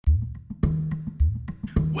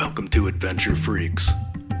Welcome to Adventure Freaks,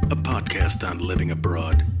 a podcast on living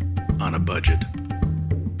abroad on a budget.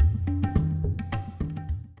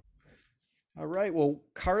 All right. Well,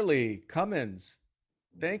 Karlie Cummins,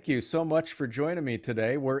 thank you so much for joining me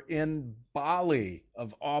today. We're in Bali,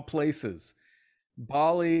 of all places.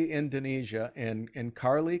 Bali, Indonesia, and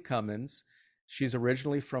Karlie Cummins, she's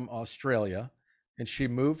originally from Australia, and she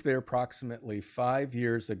moved there approximately 5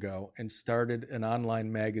 years ago and started an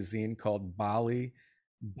online magazine called Bali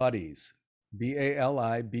Buddies,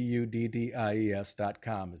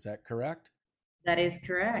 BALIBUDDIES.com. Is that correct? That is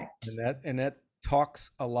correct. And that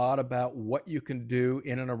talks a lot about what you can do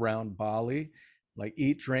in and around Bali, like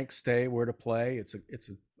eat, drink, stay, where to play. It's a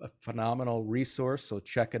phenomenal resource. So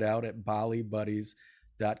check it out at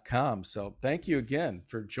balibuddies.com. So thank you again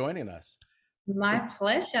for joining us. My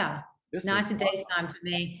pleasure. Nicer Awesome. daytime for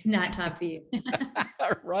me, nighttime for you.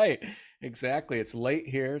 Right. Exactly. It's late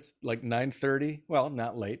here. It's like 9:30. Well,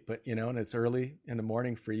 not late, but and it's early in the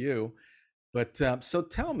morning for you. But so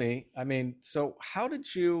tell me, so how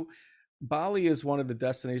did you, Bali is one of the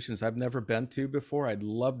destinations I've never been to before. I'd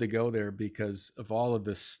love to go there because of all of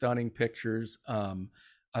the stunning pictures.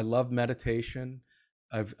 I love meditation.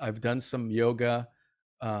 I've done some yoga,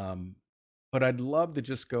 but I'd love to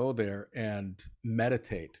just go there and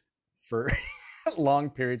meditate for long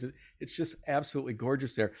periods. It's just absolutely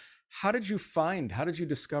gorgeous there. How did you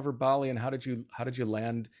discover Bali, and how did you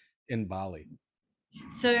land in Bali?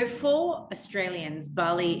 So for Australians,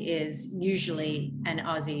 Bali is usually an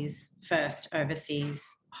Aussie's first overseas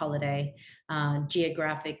holiday.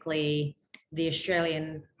 Geographically, the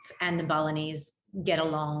Australians and the Balinese get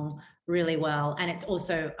along really well, and it's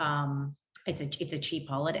also it's a cheap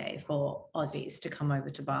holiday for Aussies to come over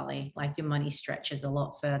to Bali. Like, your money stretches a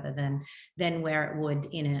lot further than where it would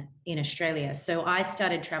in Australia. So I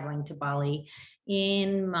started traveling to Bali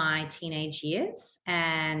in my teenage years,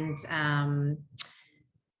 and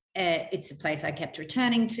it's a place I kept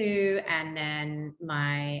returning to. And then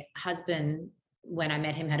my husband, when I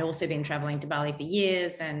met him, had also been traveling to Bali for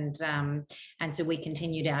years, and so we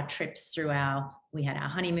continued our trips through we had our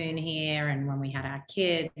honeymoon here, and when we had our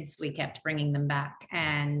kids, we kept bringing them back.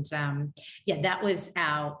 And that was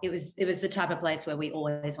it was the type of place where we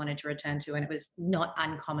always wanted to return to, and it was not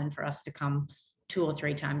uncommon for us to come 2 or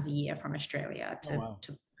 3 times a year from Australia to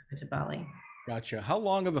Bali. Gotcha. How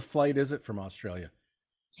long of a flight is it from Australia?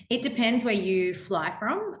 It depends where you fly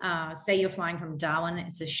from. Say you're flying from Darwin,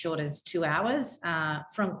 it's as short as 2 hours.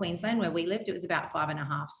 From Queensland, where we lived, it was about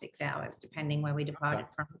 5.5, 6 hours, depending where we departed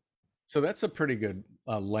from. So that's a pretty good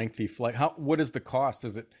lengthy flight. What is the cost?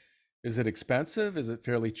 Is it expensive? Is it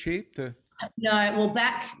fairly cheap to? No, well,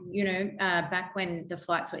 back when the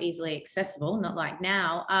flights were easily accessible, not like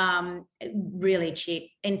now, really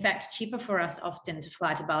cheap. In fact, cheaper for us often to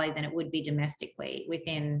fly to Bali than it would be domestically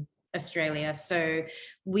within Australia. So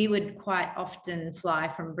we would quite often fly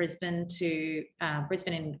from Brisbane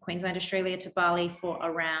in Queensland, Australia, to Bali for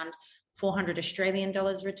around 400 Australian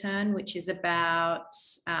dollars return, which is about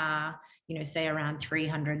say around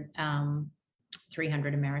 300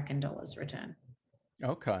 American dollars return.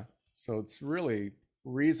 Okay, so it's really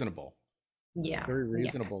reasonable. Yeah, very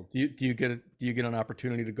reasonable. Yeah. Do you get an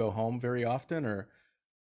opportunity to go home very often, or?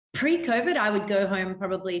 Pre-COVID, I would go home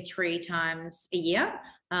probably 3 times a year.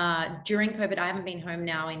 During COVID, I haven't been home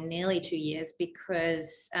now in nearly 2 years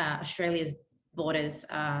because Australia's borders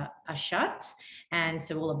are shut, and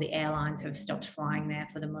so all of the airlines have stopped flying there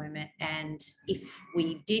for the moment. And if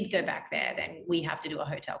we did go back there, then we have to do a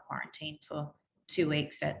hotel quarantine for 2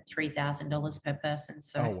 weeks at $3,000 per person.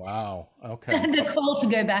 So, oh wow, okay. The call to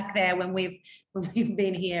go back there when we've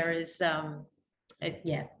been here is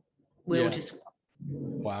we'll just.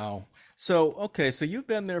 Wow. So you've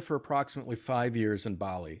been there for approximately 5 years in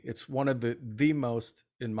Bali. It's one of the most,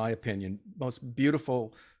 in my opinion, most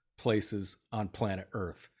beautiful places on planet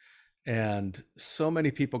Earth. And so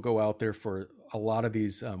many people go out there for a lot of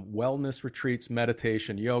these wellness retreats,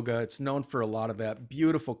 meditation, yoga. It's known for a lot of that.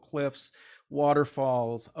 Beautiful cliffs,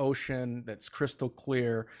 waterfalls, ocean that's crystal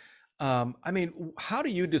clear. How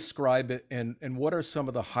do you describe it, and what are some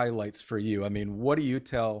of the highlights for you? What do you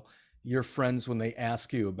tell your friends when they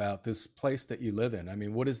ask you about this place that you live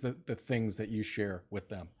in? What is the things that you share with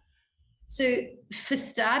them? So for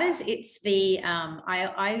starters, it's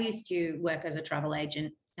I used to work as a travel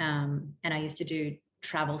agent, and I used to do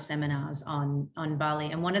travel seminars on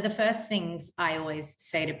Bali. And one of the first things I always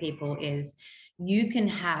say to people is, you can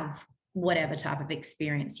have whatever type of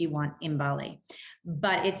experience you want in Bali,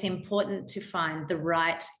 but it's important to find the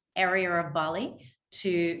right area of Bali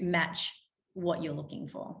to match what you're looking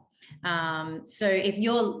for. So if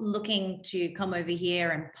you're looking to come over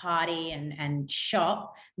here and party and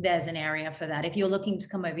shop, there's an area for that. If you're looking to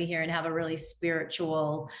come over here and have a really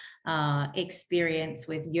spiritual experience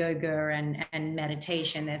with yoga and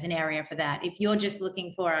meditation, there's an area for that. If you're just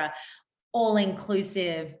looking for a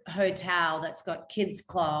all-inclusive hotel that's got kids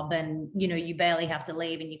club and you barely have to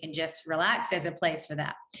leave and you can just relax, there's a place for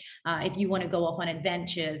that. If you want to go off on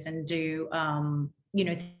adventures and do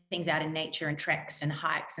things out in nature and treks and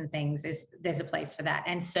hikes and things, there's a place for that,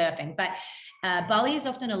 and surfing. But Bali is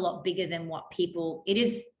often a lot bigger than what people,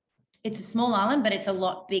 it's a small island, but it's a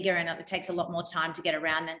lot bigger and it takes a lot more time to get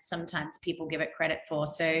around than sometimes people give it credit for.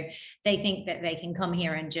 So they think that they can come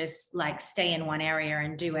here and just like stay in one area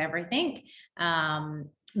and do everything.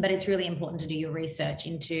 But it's really important to do your research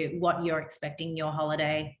into what you're expecting your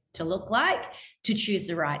holiday to look like to choose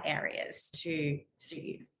the right areas to suit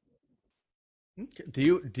you. Okay.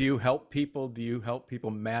 Do you help people? Do you help people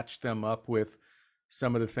match them up with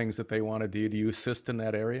some of the things that they want to do? Do you assist in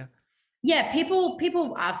that area? Yeah,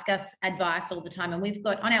 people ask us advice all the time, and we've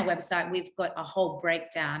got on our website, we've got a whole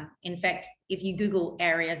breakdown. In fact, if you Google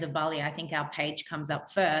areas of Bali, I think our page comes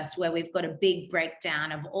up first, where we've got a big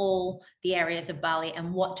breakdown of all the areas of Bali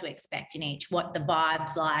and what to expect in each, what the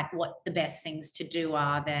vibe's like, what the best things to do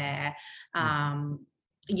are there, and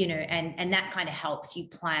that kind of helps you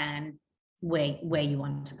plan where you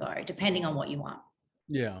want to go, depending on what you want.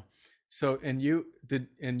 Yeah. So, what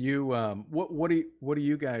do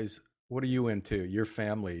you guys, what are you into? Your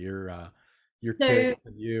family, your kids,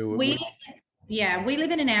 and you. We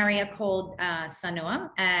live in an area called Sanur,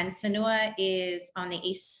 and Sanur is on the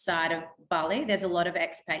east side of Bali. There's a lot of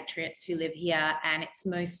expatriates who live here, and it's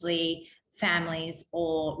mostly families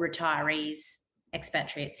or retirees,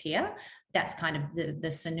 expatriates here. That's kind of the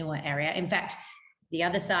Sanur area. In fact, the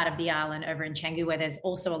other side of the island over in Canggu, where there's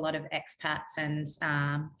also a lot of expats and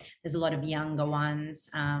there's a lot of younger ones.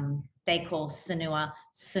 They call Sanur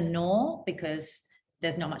Sanur because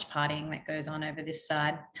there's not much partying that goes on over this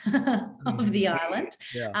side of the island.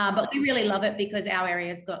 Yeah. But we really love it because our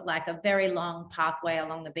area's got like a very long pathway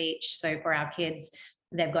along the beach. So for our kids,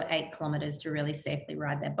 they've got 8 kilometers to really safely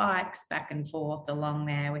ride their bikes back and forth along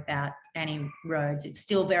there without any roads. It's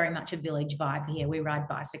still very much a village vibe here. We ride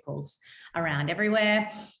bicycles around everywhere.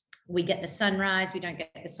 We get the sunrise, we don't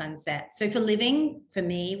get the sunset. So for living, for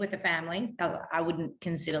me with a family, I wouldn't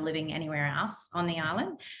consider living anywhere else on the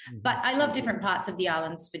island. But I love different parts of the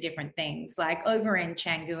islands for different things. Like over in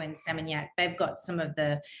Canggu and Seminyak, they've got some of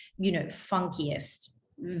the, funkiest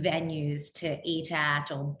venues to eat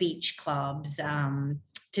at or beach clubs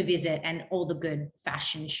to visit, and all the good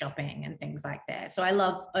fashion shopping and things like that. So I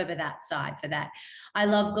love over that side for that. I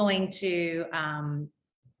love going to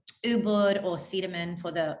Ubud or Cedarman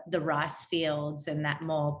for the rice fields and that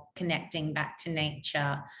more connecting back to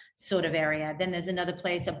nature sort of area. Then there's another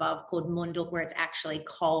place above called Munduk where it's actually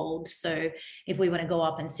cold. So if we want to go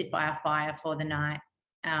up and sit by a fire for the night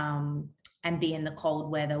and be in the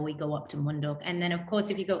cold weather, we go up to Munduk. And then of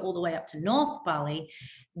course, if you go all the way up to North Bali,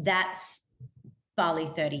 that's Bali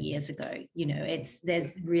 30 years ago.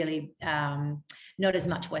 There's really not as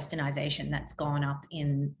much westernization that's gone on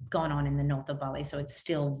in the north of Bali. So it's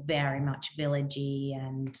still very much villagey,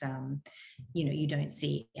 and you don't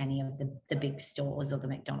see any of the big stores or the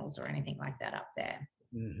McDonald's or anything like that up there.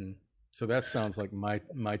 Mm-hmm. So that sounds like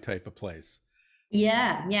my type of place.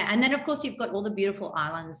 Yeah. And then, of course, you've got all the beautiful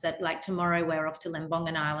islands that, like tomorrow, we're off to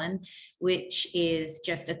Lembongan Island, which is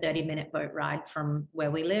just a 30-minute boat ride from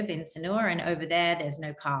where we live in Sanur. And over there's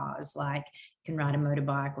no cars. Like you can ride a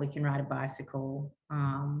motorbike or you can ride a bicycle.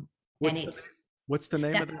 What's the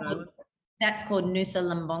name of the island? That's called Nusa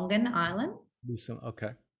Lembongan Island.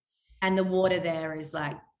 Okay. And the water there is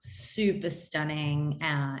like super stunning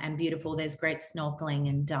and beautiful. There's great snorkeling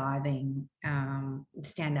and diving,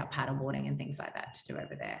 stand-up paddleboarding and things like that to do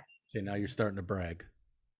over there. Okay, now you're starting to brag.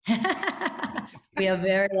 We are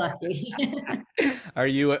very lucky. Are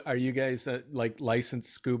you guys like licensed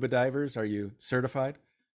scuba divers? Are you certified?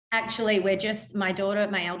 Actually,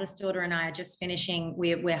 my eldest daughter and I are just finishing.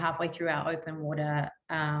 We're halfway through our open water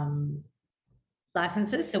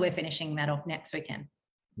licenses, so we're finishing that off next weekend.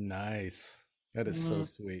 Nice. That is so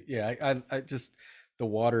sweet. Yeah, I just, the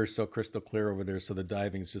water is so crystal clear over there, so the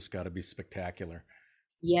diving's just got to be spectacular.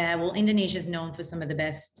 Yeah, well, Indonesia is known for some of the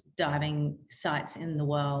best diving sites in the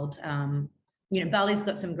world. Bali's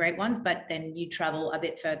got some great ones, but then you travel a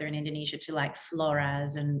bit further in Indonesia to like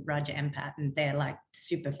Flores and Raja Ampat, and they're like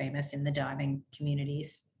super famous in the diving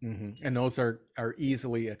communities. Mm-hmm. And those are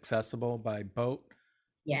easily accessible by boat?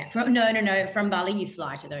 Yeah. No. From Bali, you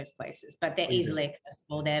fly to those places, but they're easily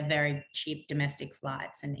accessible. They're very cheap domestic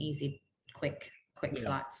flights and easy, quick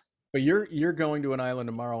flights. But you're going to an island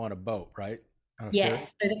tomorrow on a boat, right? On a ferry?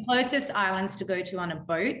 Yes. So the closest islands to go to on a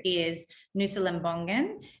boat is Nusa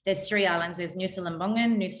Lembongan. There's three islands. There's Nusa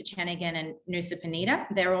Lembongan, Nusa Chanigan, and Nusa Penida.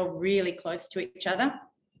 They're all really close to each other.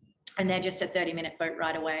 And they're just a 30-minute boat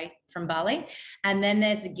ride away from Bali. And then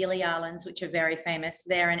there's the Gili Islands, which are very famous.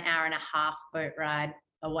 They're an hour and a half boat ride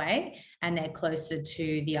away, and they're closer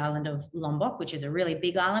to the island of Lombok, which is a really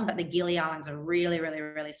big island, but the Gili Islands are really, really,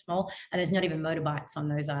 really small, and there's not even motorbikes on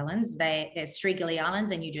those islands. There's three Gili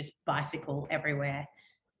Islands, and you just bicycle everywhere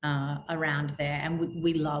around there, and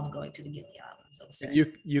we love going to the Gili Islands also.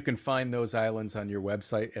 You can find those islands on your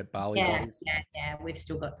website at Bali Buddies. Yeah. We've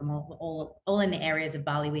still got them all in the areas of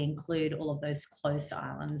Bali. We include all of those close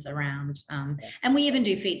islands around, and we even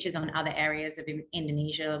do features on other areas of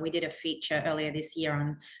Indonesia. We did a feature earlier this year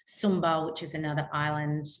on Sumba, which is another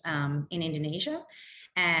island in Indonesia,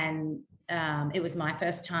 and it was my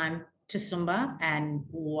first time to Sumba, and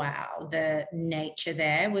wow, the nature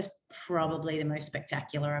there was probably the most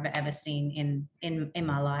spectacular I've ever seen in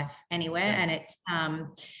my life anywhere. Yeah. And it's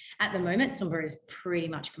at the moment Sumba is pretty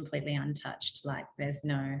much completely untouched. Like there's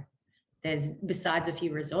besides a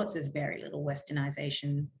few resorts, there's very little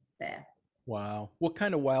westernization there. Wow. What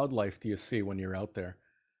kind of wildlife do you see when you're out there?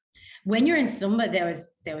 When you're in Sumba,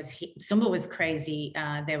 Sumba was crazy.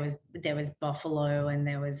 There was buffalo, and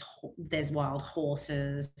there's wild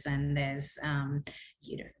horses, and there's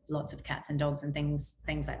lots of cats and dogs and things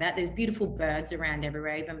like that. There's beautiful birds around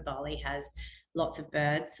everywhere. Even Bali has lots of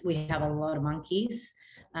birds. We have a lot of monkeys,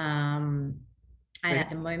 and at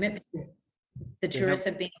the moment, because the tourists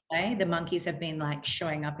have been away, the monkeys have been like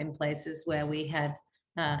showing up in places where we had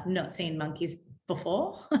not seen monkeys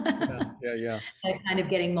before. Yeah. They're kind of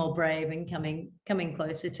getting more brave and coming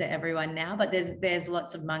closer to everyone now. But there's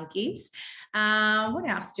lots of monkeys. What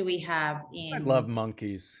else do we have in? I love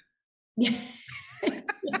monkeys.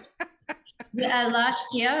 Last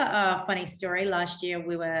year, funny story. Last year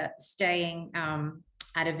we were staying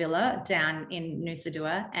at a villa down in Nusa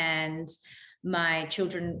Dua, and my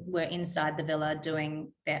children were inside the villa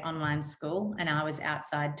doing their online school, and I was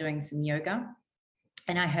outside doing some yoga.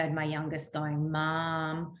 And I heard my youngest going,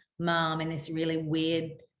 "Mom, Mom," in this really weird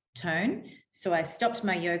tone. So I stopped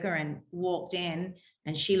my yoga and walked in,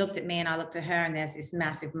 and she looked at me and I looked at her, and there's this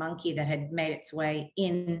massive monkey that had made its way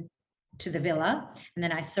in to the villa. And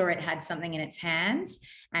then I saw it had something in its hands,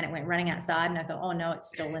 and it went running outside, and I thought, oh no,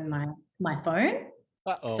 it's stolen my phone.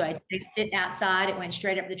 Uh-oh. So I took it outside. It went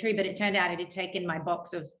straight up the tree, but it turned out it had taken my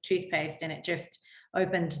box of toothpaste, and it just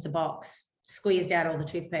opened the box, squeezed out all the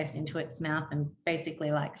toothpaste into its mouth, and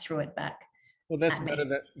basically like threw it back. Well, that's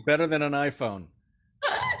better than an iPhone.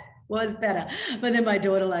 Was better. But then my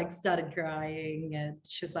daughter like started crying, and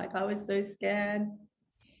she's like, I was so scared.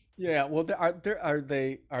 Yeah. Well, are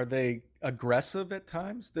they aggressive at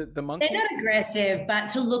times? The monkeys? They're not aggressive, but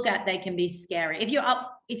to look at, they can be scary. If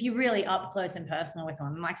you're really up close and personal with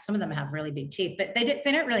one, like some of them have really big teeth, but they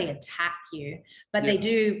don't really attack you. But they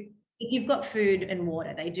do. If you've got food and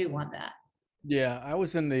water, they do want that. Yeah, I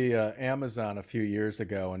was in the Amazon a few years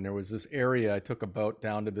ago, and there was this area. I took a boat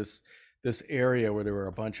down to this area where there were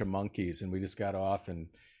a bunch of monkeys, and we just got off, and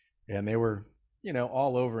they were,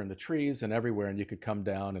 all over in the trees and everywhere, and you could come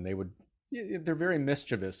down, and they're very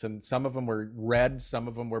mischievous, and some of them were red, some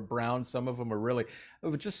of them were brown, some of them were it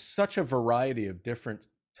was just such a variety of different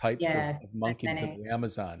types of monkeys in the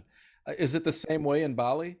Amazon. Is it the same way in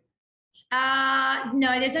Bali?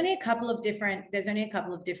 No, there's only a couple of different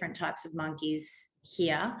types of monkeys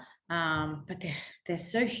here. But they're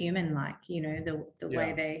so human-like, the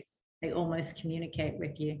way they almost communicate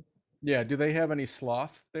with you. Yeah. Do they have any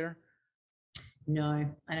sloth there? No,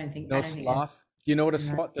 I don't think. No sloth. Do you know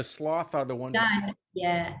what the sloth are? The ones.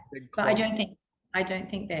 Yeah, but I don't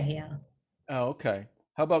think they're here. Oh, okay.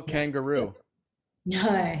 How about kangaroo?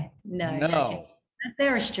 No.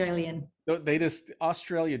 They're Australian.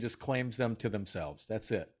 Australia just claims them to themselves.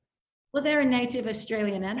 That's it. Well, they're a native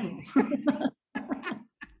Australian animal.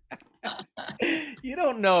 You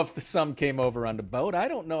don't know if some came over on the boat. I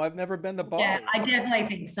don't know. I've never been to Bali. Yeah, I definitely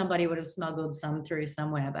think somebody would have smuggled some through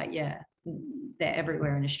somewhere. But yeah, they're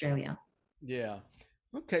everywhere in Australia. Yeah.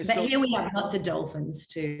 Okay. But here we have lots of dolphins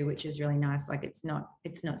too, which is really nice. Like it's not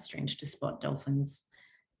strange to spot dolphins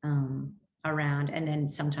around, and then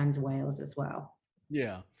sometimes whales as well.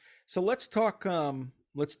 Yeah. So let's talk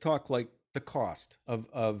like the cost of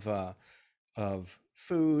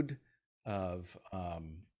food, of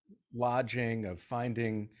lodging, of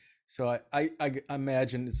finding. So I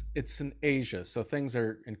imagine it's in Asia, so things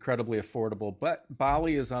are incredibly affordable, but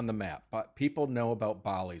Bali is on the map. But people know about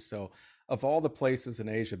Bali. So of all the places in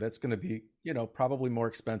Asia, that's going to be, probably more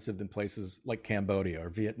expensive than places like Cambodia or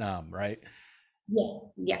Vietnam, right? Yeah,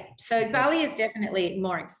 yeah. So Bali is definitely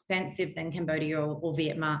more expensive than Cambodia or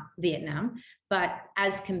Vietnam, but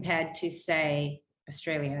as compared to, say,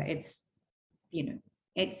 Australia, it's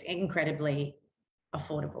incredibly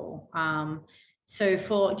affordable. So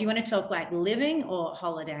do you want to talk like living or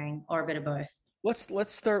holidaying or a bit of both?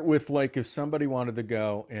 Let's start with, like, if somebody wanted to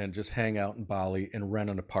go and just hang out in Bali and rent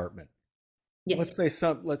an apartment. Yeah.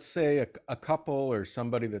 Let's say a couple or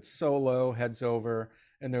somebody that's solo heads over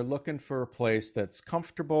and they're looking for a place that's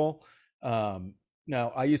comfortable.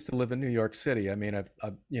 Now, I used to live in New York City. I mean, a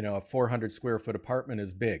 400 square foot apartment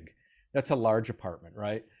is big. That's a large apartment,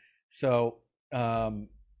 right? So,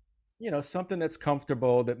 something that's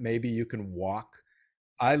comfortable that maybe you can walk.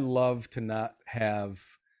 I love to not have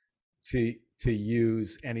to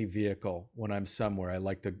use any vehicle when I'm somewhere. I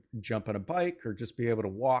like to jump on a bike or just be able to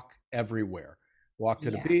walk everywhere. Walk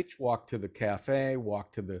to the Yeah. beach, walk to the cafe,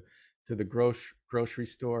 walk to the grocery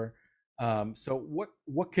store. So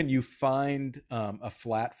what can you find a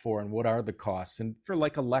flat for, and what are the costs? And for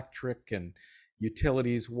like electric and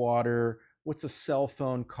utilities, water, what's a cell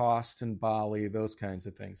phone cost in Bali? Those kinds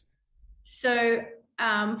of things. So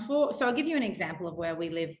I'll give you an example of where we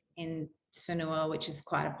live in Sanur, which is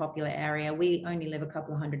quite a popular area. We only live a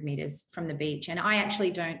couple of 100 meters from the beach, and I actually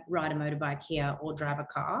don't ride a motorbike here or drive a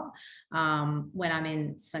car. When I'm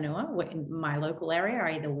in Sanur, in my local area,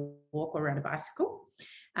 I either walk or ride a bicycle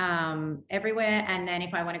everywhere. And then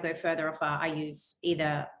if I want to go further afar, I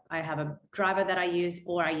have a driver that I use,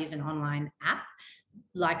 or I use an online app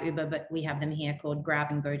like Uber, but we have them here called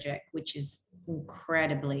Grab and Gojek, which is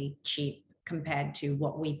incredibly cheap compared to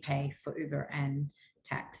what we pay for Uber and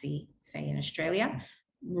taxi, say in Australia.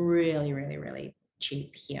 Really, really, really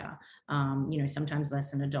cheap here. Sometimes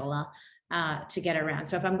less than $1 to get around.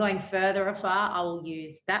 So if I'm going further afar, I will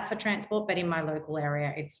use that for transport. But in my local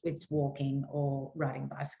area, it's walking or riding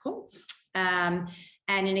bicycle. And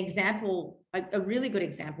an example, a really good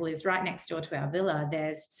example, is right next door to our villa.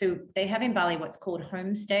 So they have in Bali what's called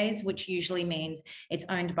homestays, which usually means it's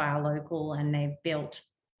owned by a local, and they've built,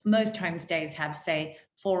 most homestays have, say,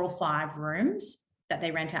 4 or 5 rooms that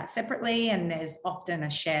they rent out separately. And there's often a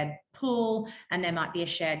shared pool, and there might be a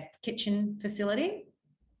shared kitchen facility.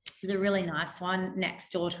 There's a really nice one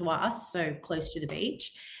next door to us, so close to the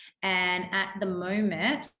beach. And at the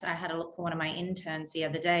moment, I had a look for one of my interns the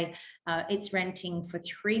other day. It's renting for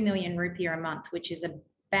 3 million rupiah a month, which is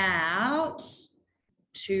about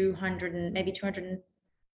 200 and maybe 200,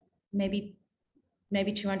 maybe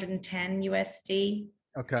 210 USD.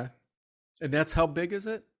 Okay. And that's how big is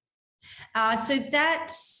it? So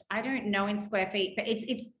that's, I don't know in square feet, but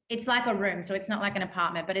it's like a room. So it's not like an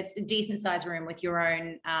apartment, but it's a decent sized room with your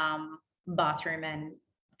own bathroom and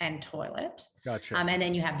toilet. Gotcha. And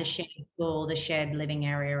then you have the shared pool, the shared living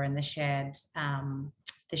area, and the shared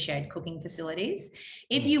cooking facilities.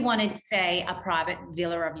 If you wanted, say, a private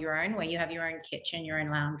villa of your own, where you have your own kitchen, your own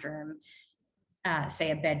lounge room, say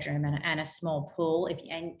a bedroom and a small pool,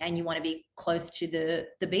 and you want to be close to the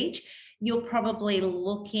beach, you're probably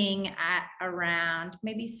looking at around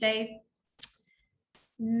maybe say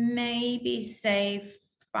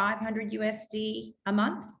 500 USD a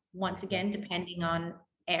month, once again, depending on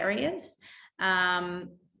areas. And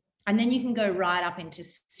then you can go right up into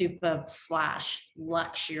super flash,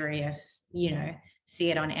 luxurious,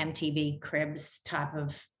 see it on MTV Cribs type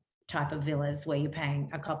of villas where you're paying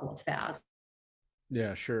a couple of thousand.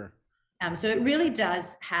 Yeah, sure. So it really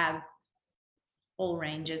does have all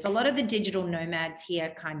ranges. A lot of the digital nomads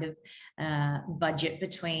here kind of budget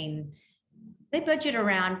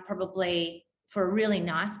around, probably, for a really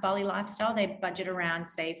nice Bali lifestyle, they budget around,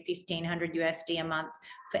 say, 1,500 USD a month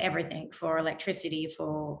for everything, for electricity,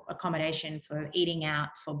 for accommodation, for eating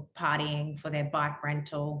out, for partying, for their bike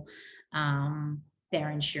rental,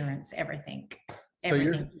 their insurance, everything. So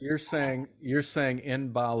you're saying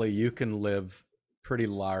in Bali you can live pretty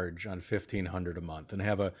large on 1,500 a month and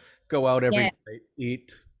go out every night,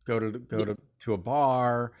 eat, go to a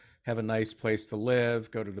bar, have a nice place to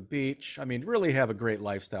live, go to the beach. I mean, really have a great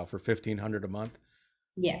lifestyle for 1,500 a month.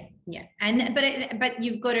 Yeah. And but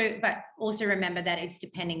you've got to, but also remember that it's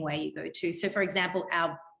depending where you go to. So for example,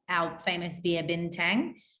 our famous beer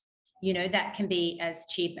Bintang, that can be as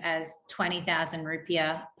cheap as 20,000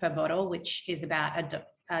 rupiah per bottle, which is about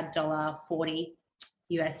 $1.40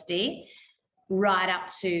 USD. Right up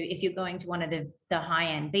to, if you're going to one of the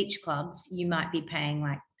high-end beach clubs, you might be paying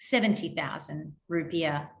like 70,000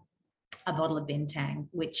 rupiah a bottle of Bintang,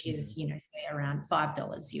 which is, say around $5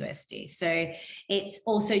 USD. So it's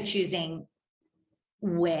also choosing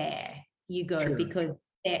where you go, Sure. because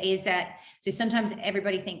there is that. So sometimes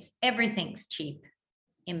everybody thinks everything's cheap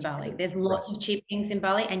in Bali. There's lots of cheap things in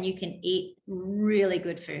Bali, and you can eat really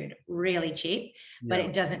good food, really cheap, but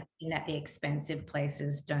it doesn't mean that the expensive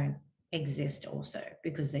places don't exist also,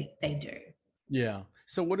 because they do. Yeah.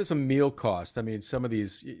 So what does a meal cost? I mean, some of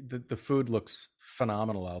these, the food looks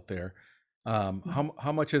phenomenal out there.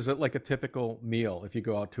 How much is it, like a typical meal if you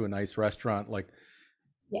go out to a nice restaurant? Like,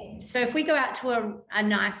 yeah. So if we go out to a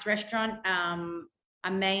nice restaurant,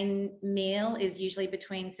 a main meal is usually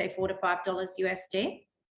between, say, $4 to $5 USD.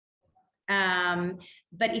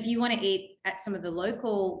 But if you want to eat at some of the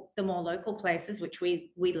more local places, which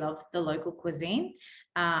we love the local cuisine,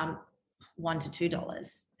 $1 to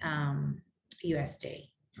 $2 USD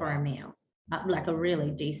for a meal, like a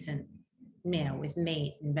really decent meal with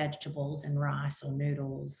meat and vegetables and rice or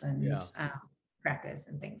noodles and crackers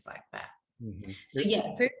and things like that. Mm-hmm. So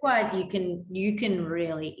yeah, food wise, you can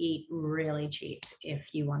really eat really cheap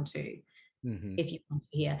if you want to. Mm-hmm. If you want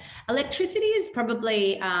to hear, electricity is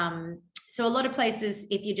probably so a lot of places,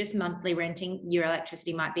 if you're just monthly renting, your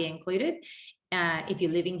electricity might be included. If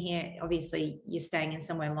you're living here, obviously you're staying in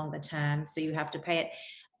somewhere longer term, so you have to pay it.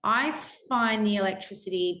 I find the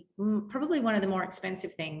electricity probably one of the more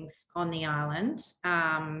expensive things on the island,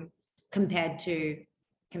 compared to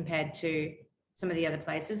some of the other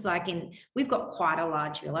places. We've got quite a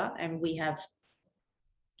large villa, and we have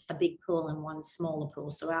a big pool and one smaller pool,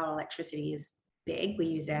 so our electricity is big. We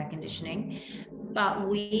use air conditioning, but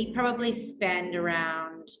we probably spend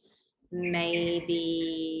around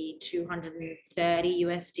maybe 230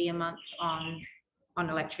 USD a month on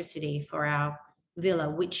electricity for our villa,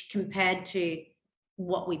 which compared to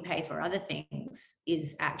what we pay for other things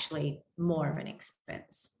is actually more of an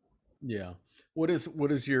expense. Yeah. What is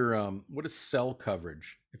cell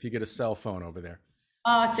coverage if you get a cell phone over there?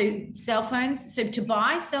 So cell phones. So to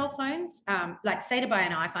buy cell phones, like say to buy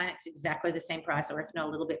an iPhone, it's exactly the same price, or if not a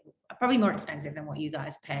little bit, probably more expensive than what you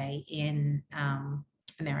guys pay in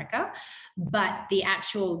America. But the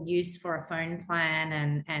actual use for a phone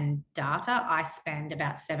plan and data, I spend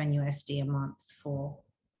about $7 USD a month for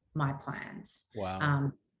my plans.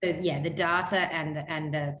 Wow. The data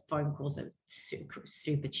and the phone calls are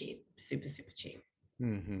super cheap, super cheap.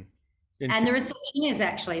 Mm-hmm. And the reception is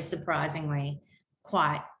actually surprisingly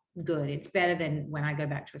quite good. It's better than when I go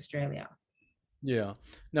back to Australia. Yeah.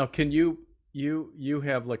 Now, can you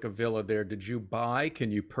have like a villa there? Did you buy?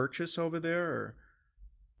 Can you purchase over there? Or?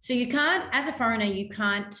 So you can't, as a foreigner, you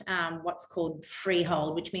can't what's called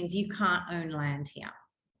freehold, which means you can't own land here.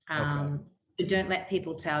 Okay. So don't let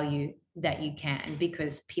people tell you that you can,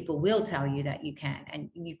 because people will tell you that you can and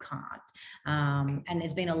you can't. And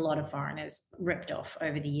there's been a lot of foreigners ripped off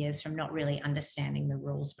over the years from not really understanding the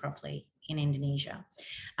rules properly in Indonesia.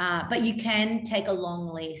 But you can take a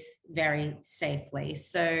long lease very safely.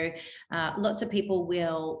 So lots of people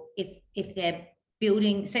will, if they're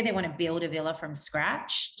building, say they want to build a villa from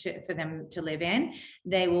scratch for them to live in,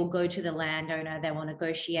 they will go to the landowner. They will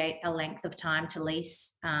negotiate a length of time to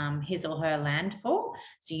lease his or her land for.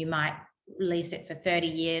 So you might lease it for 30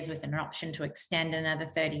 years with an option to extend another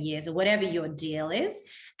 30 years or whatever your deal is.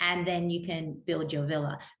 And then you can build your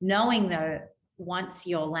villa. Knowing though, once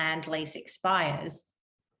your land lease expires,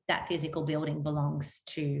 that physical building belongs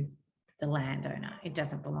to the landowner. It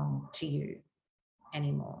doesn't belong to you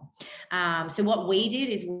anymore. So what we did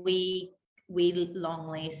is we long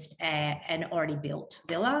leased an already built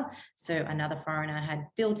villa. So another foreigner had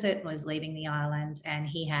built it, was leaving the island, and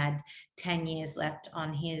he had 10 years left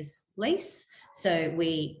on his lease. So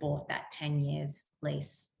we bought that 10 years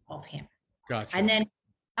lease of him. Gotcha. And then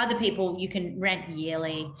other people, you can rent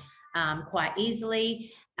yearly quite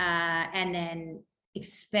easily. And then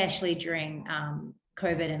especially during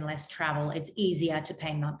COVID and less travel, it's easier to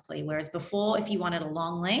pay monthly. Whereas before, if you wanted a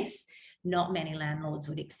long lease, not many landlords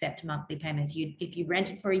would accept monthly payments. If you rent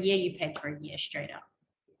it for a year, you paid for a year straight up.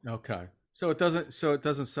 Okay. So it doesn't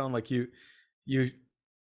sound like you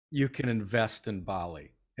can invest in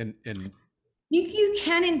Bali and you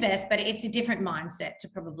can invest, but it's a different mindset to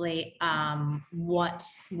probably what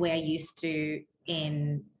we're used to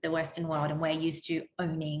in the Western world, and we're used to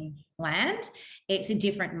owning land. It's a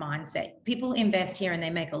different mindset. People invest here and they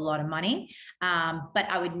make a lot of money, but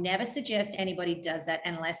I would never suggest anybody does that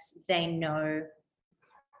unless they know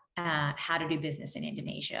how to do business in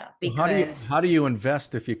Indonesia. Because how do you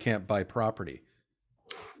invest if you can't buy property?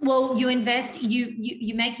 Well, you invest,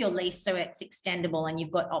 you make your lease so it's extendable, and you've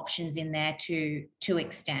got options in there to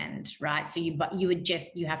extend, right? So you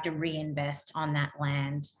have to reinvest on that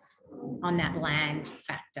land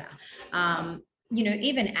factor.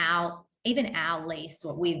 Even our lease,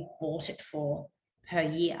 what we've bought it for per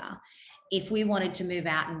year, if we wanted to move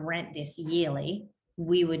out and rent this yearly,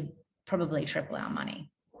 we would probably triple our money.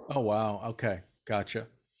 Oh, wow. Okay. Gotcha.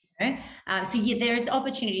 Okay? So there's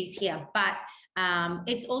opportunities here, but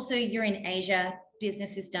it's also, you're in Asia,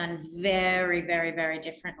 business is done very, very, very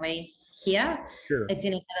differently here. Sure. It's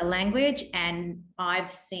in another language, and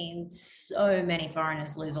I've seen so many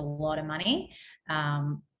foreigners lose a lot of money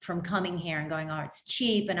from coming here and going, oh, it's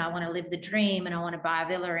cheap and I want to live the dream and I want to buy a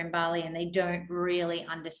villa in Bali, and they don't really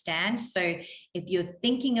understand. So if you're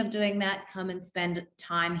thinking of doing that, come and spend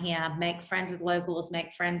time here, make friends with locals,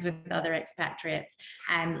 make friends with other expatriates,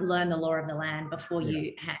 and learn the law of the land before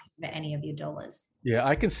you have any of your dollars. Yeah,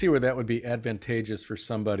 I can see where that would be advantageous for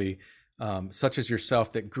somebody such as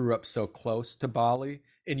yourself that grew up so close to Bali,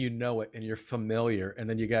 and you know it and you're familiar. And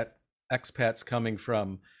then you got expats coming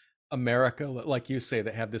from America, like you say,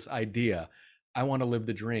 that have this idea, I want to live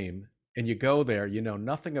the dream. And you go there, you know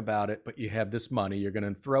nothing about it, but you have this money, you're going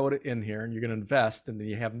to throw it in here and you're going to invest. And then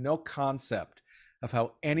you have no concept of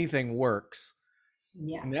how anything works.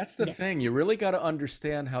 Yeah. And that's the thing. You really got to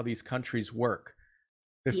understand how these countries work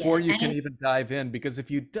before you can even dive in. Because if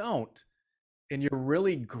you don't, and you're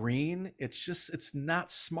really green, it's not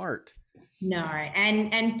smart. No,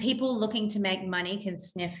 and people looking to make money can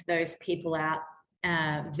sniff those people out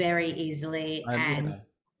very easily and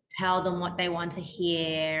tell them what they want to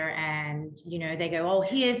hear. And, you know, they go, oh,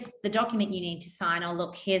 here's the document you need to sign. Oh,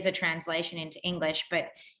 look, here's a translation into English. But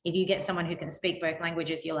if you get someone who can speak both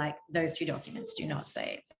languages, you're like, those two documents do not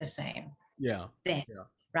say the same thing,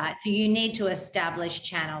 right? So you need to establish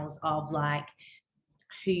channels of like,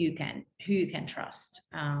 who you can trust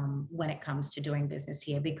when it comes to doing business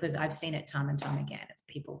here, because I've seen it time and time again of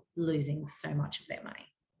people losing so much of their money.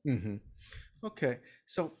 Mm-hmm. Okay.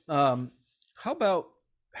 So how about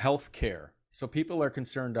healthcare? So people are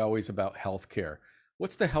concerned always about healthcare.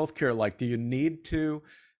 What's the healthcare like? Do you need to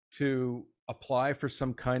apply for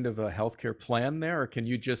some kind of a healthcare plan there, or can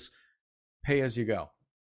you just pay as you go?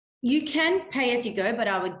 You can pay as you go, but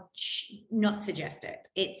I would not suggest it.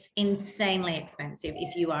 It's insanely expensive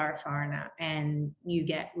if you are a foreigner and you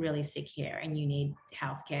get really sick here and you need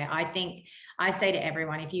healthcare. I think I say to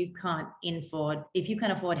everyone, if you can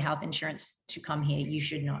afford health insurance to come here, you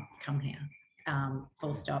should not come here.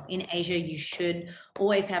 Full stop. In Asia, you should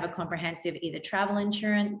always have a comprehensive either travel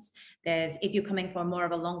insurance. If you're coming for more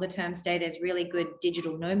of a longer term stay, there's really good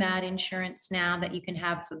digital nomad insurance now that you can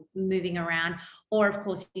have for moving around. Or of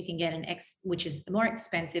course, you can get which is more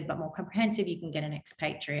expensive but more comprehensive. You can get an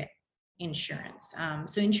expatriate insurance.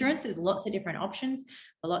 So insurance is lots of different options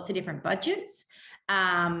for lots of different budgets.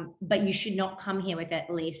 But you should not come here with at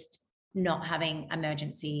least not having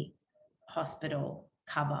emergency hospital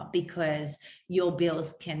cover, because your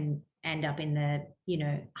bills can end up in the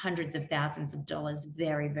hundreds of thousands of dollars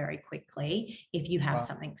very, very quickly if you have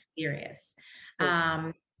something serious.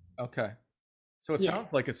 Okay, so it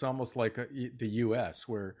sounds like it's almost like the US,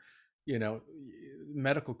 where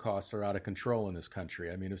medical costs are out of control in this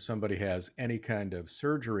country. I mean, if somebody has any kind of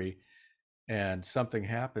surgery and something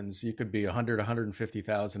happens, you could be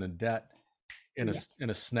 150,000 in debt in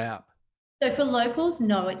a snap. So for locals,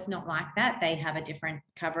 no, it's not like that. They have a different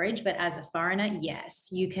coverage. But as a foreigner, yes,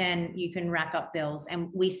 you can rack up bills. And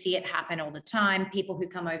we see it happen all the time. People who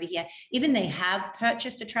come over here, even they have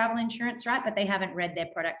purchased a travel insurance, right? But they haven't read their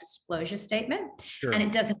product disclosure statement. Sure. And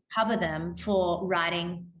it doesn't cover them for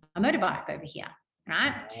riding a motorbike over here,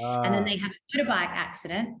 right? And then they have a motorbike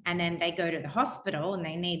accident and then they go to the hospital and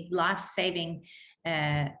they need life-saving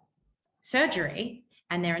surgery.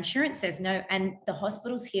 And their insurance says no, and the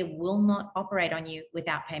hospitals here will not operate on you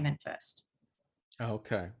without payment first.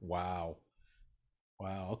 Okay. Wow.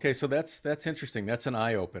 Okay, so that's interesting. That's an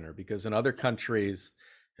eye opener, because in other countries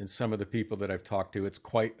and some of the people that I've talked to, it's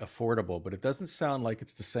quite affordable, but it doesn't sound like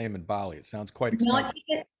it's the same in Bali. It sounds quite expensive.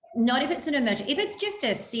 Not if it's an emergency. If it's just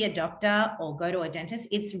to see a doctor or go to a dentist,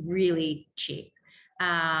 it's really cheap.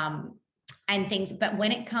 And things, but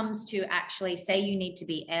when it comes to actually say you need to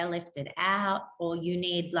be airlifted out or you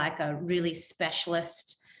need like a really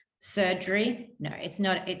specialist surgery, no, it's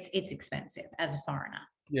not. It's expensive as a foreigner.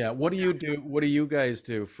 Yeah. What do you do? What do you guys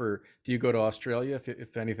do do you go to Australia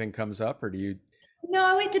if anything comes up, or do you?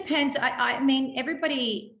 No, it depends. I mean,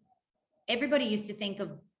 everybody used to think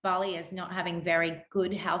of Bali as not having very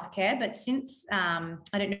good healthcare, but since I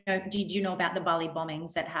don't know, did you know about the Bali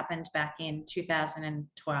bombings that happened back in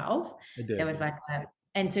 2012? I did. There was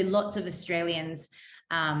and so lots of Australians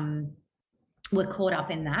were caught up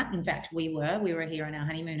in that. In fact, we were here on our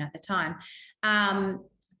honeymoon at the time.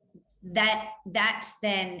 That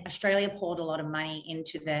then Australia poured a lot of money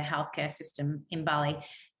into the healthcare system in Bali,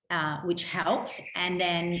 which helped. And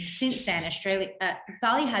then since then,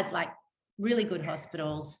 Bali has like really good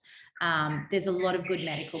hospitals. There's a lot of good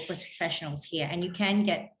medical professionals here, and you can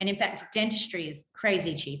get, and in fact, dentistry is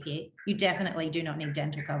crazy cheap here. You definitely do not need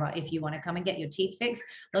dental cover if you want to come and get your teeth fixed.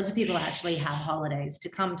 Lots of people actually have holidays to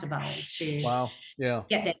come to Bali to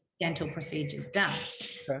get their dental procedures done.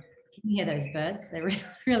 Okay. Can you hear those birds? They're really,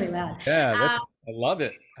 really loud. Yeah, I love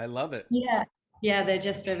it. I love it. Yeah, they're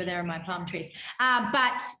just over there in my palm trees.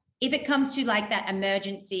 But if it comes to like that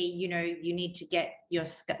emergency, you know, you need to get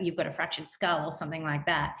you've got a fractured skull or something like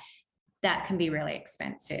that, that can be really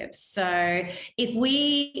expensive. So if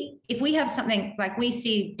we have something like, we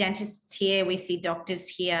see dentists here, we see doctors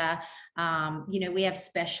here, you know, we have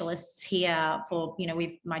specialists here for, you know,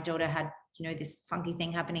 my daughter had, you know, this funky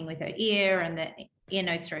thing happening with her ear, and the ear,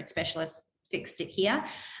 nose, throat specialist fixed it here.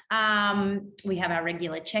 We have our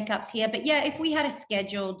regular checkups here. But yeah, if we had a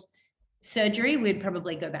scheduled surgery, we'd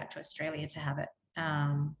probably go back to Australia to have it,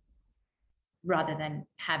 rather than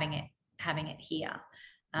having it here.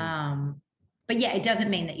 But yeah, it doesn't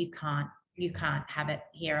mean that you can't have it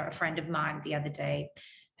here. A friend of mine the other day,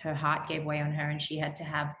 her heart gave way on her and she had to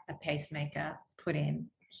have a pacemaker put in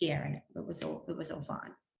here, and it was all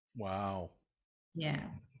fine. Wow. Yeah.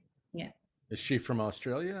 Is she from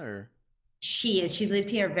Australia or? She is. She's lived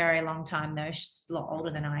here a very long time though. She's a lot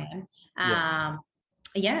older than I am.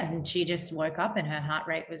 Yeah, and she just woke up and her heart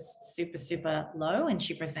rate was super, super low, and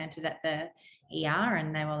she presented at the ER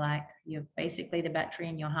and they were like, you're basically, the battery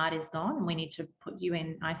in your heart is gone and we need to put you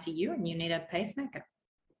in ICU and you need a pacemaker.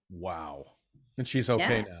 Wow. And she's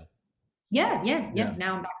okay now. Yeah.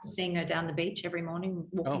 Now I'm back to seeing her down the beach every morning,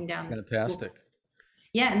 walking down. Fantastic.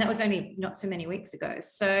 Yeah, and that was only not so many weeks ago.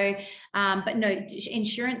 So, but no,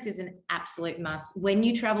 insurance is an absolute must. When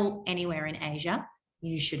you travel anywhere in Asia,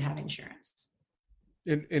 you should have insurance.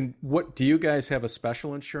 And what, do you guys have a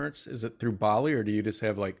special insurance? Is it through Bali, or do you just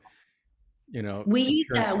have like, you know? We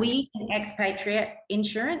use an expatriate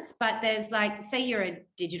insurance, but there's like, say you're a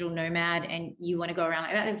digital nomad and you want to go around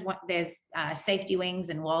like that. There's Safety Wings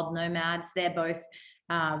and Wild Nomads. They're both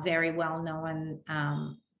very well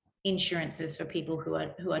known insurances for people who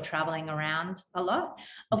are traveling around a lot.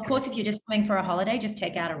 Of course, if you're just coming for a holiday, just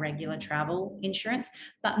take out a regular travel insurance,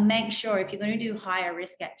 but make sure if you're going to do higher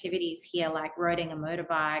risk activities here, like riding a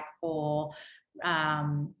motorbike or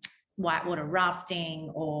whitewater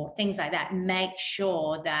rafting or things like that, make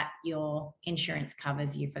sure that your insurance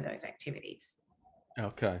covers you for those activities.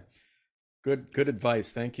 Okay. Good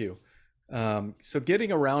advice. Thank you. So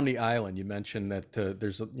getting around the island, you mentioned that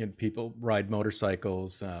there's people ride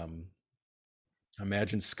motorcycles,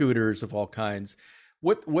 imagine scooters of all kinds.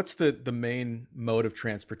 What's the main mode of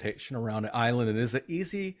transportation around the island? And is it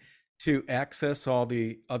easy to access all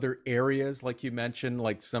the other areas, like you mentioned,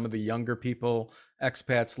 like some of the younger people,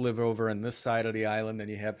 expats live over on this side of the island than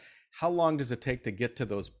you have? How long does it take to get to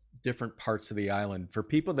those different parts of the island for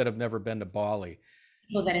people that have never been to Bali?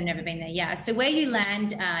 People that have never been there, yeah. So where you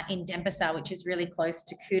land in Denpasar, which is really close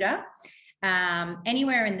to Kuta,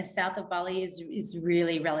 anywhere in the south of Bali is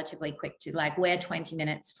really relatively quick to, like, we're 20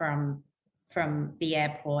 minutes from the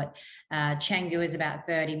airport. Canggu is about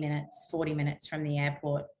 30 minutes, 40 minutes from the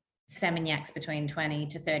airport. Seminyak's between 20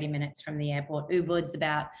 to 30 minutes from the airport. Ubud's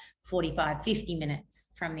about 45, 50 minutes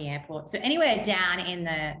from the airport. So anywhere down in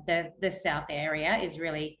the south area is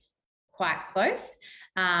really quite close.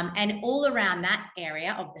 And all around that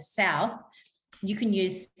area of the south, you can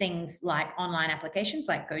use things like online applications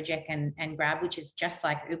like Gojek and Grab, which is just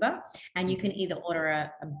like Uber. And you can either order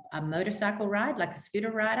a motorcycle ride, like a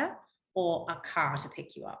scooter rider, or a car to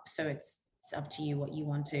pick you up. So it's up to you what you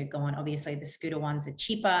want to go on. Obviously, the scooter ones are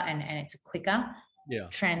cheaper and it's a quicker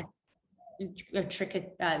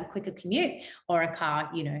quicker commute, or a car,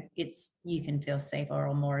 you can feel safer,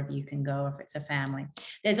 or more of you can go if it's a family.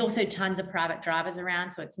 There's also tons of private drivers around,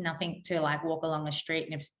 so it's nothing to like walk along the street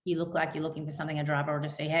and if you look like you're looking for something, a driver will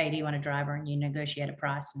just say, hey, do you want a driver? And you negotiate a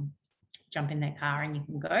price and jump in their car and you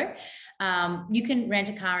can go. You can rent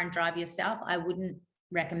a car and drive yourself. I wouldn't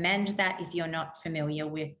recommend that if you're not familiar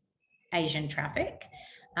with Asian traffic.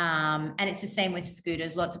 And it's the same with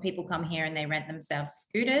scooters. Lots of people come here and they rent themselves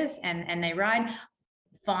scooters and they ride.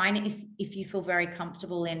 Fine if you feel very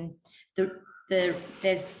comfortable in there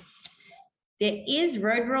is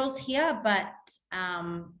road rules here, but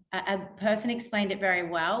a person explained it very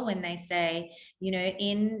well when they say,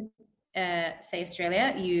 in say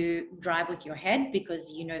Australia, you drive with your head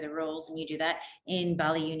because you know the rules and you do that. In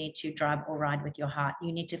Bali, you need to drive or ride with your heart.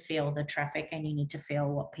 You need to feel the traffic and you need to feel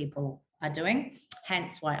what people are doing.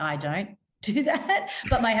 Hence why I don't do that.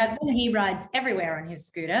 But my husband, he rides everywhere on his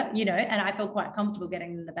scooter, and I feel quite comfortable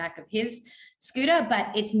getting in the back of his scooter, but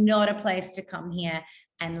it's not a place to come here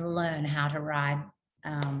and learn how to ride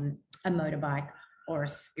a motorbike or a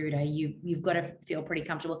scooter, you've got to feel pretty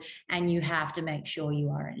comfortable, and you have to make sure you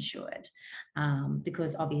are insured,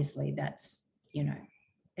 because obviously that's,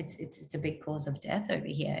 it's a big cause of death over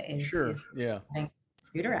here is Yeah.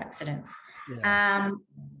 scooter accidents. Yeah.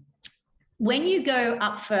 When you go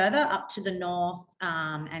up further, up to the north,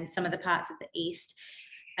 and some of the parts of the east,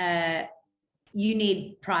 you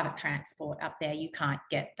need private transport up there. You can't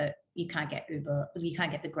get Uber, you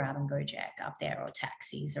can't get the grab and go jack up there, or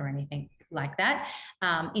taxis or anything like that.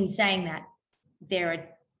 In saying that, there are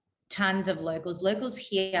tons of locals. Locals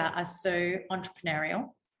here are so entrepreneurial,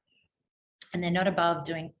 and they're not above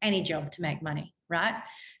doing any job to make money, right?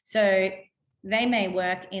 So they may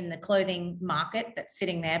work in the clothing market that's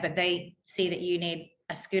sitting there, but they see that you need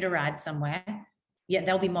a scooter ride somewhere. Yeah,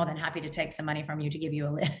 they'll be more than happy to take some money from you to give you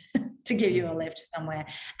a lift, somewhere.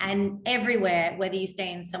 And everywhere, whether you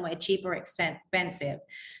stay in somewhere cheap or expensive,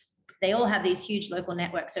 they all have these huge local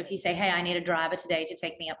networks. So if you say, hey, I need a driver today to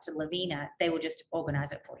take me up to Lavina, they will just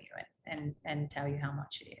organize it for you and tell you how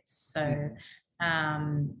much it is. So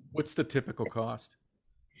what's the typical cost?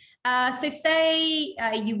 So say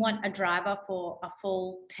you want a driver for a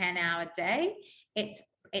full 10-hour day,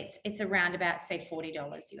 it's around about, say, $40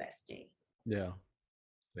 USD. Yeah,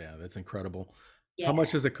 that's incredible. Yeah. How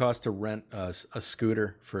much does it cost to rent a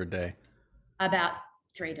scooter for a day? About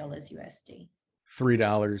 $3 USD.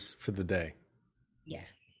 $3 for the day. Yeah.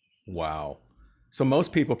 Wow. So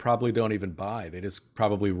most people probably don't even buy. They just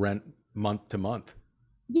probably rent month to month.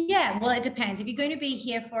 Yeah, well, it depends. If you're going to be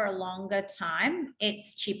here for a longer time,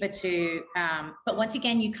 it's cheaper to, but once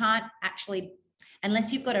again, you can't actually,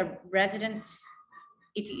 unless you've got a residence,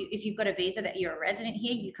 if you've got a visa that you're a resident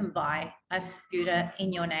here, you can buy a scooter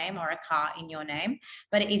in your name or a car in your name.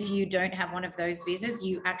 But if you don't have one of those visas,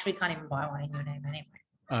 you actually can't even buy one in your name anyway.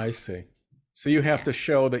 I see. So you have to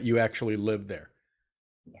show that you actually live there.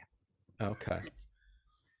 Yeah. Okay.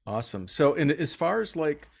 Awesome. So, and as far as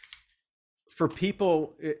like, for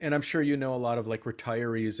people, and I'm sure you know a lot of like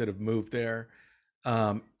retirees that have moved there,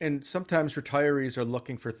 and sometimes retirees are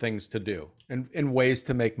looking for things to do and ways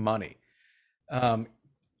to make money.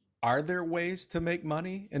 Are there ways to make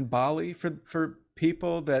money in Bali for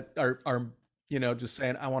people that are just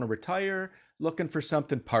saying, I want to retire, looking for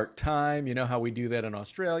something part-time? You know how we do that in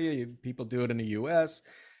Australia, people do it in the US.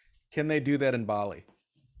 Can they do that in Bali?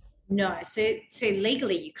 No, so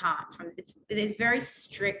legally you can't. There's very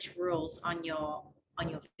strict rules on your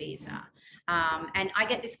visa, and I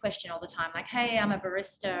get this question all the time, like, "Hey, I'm a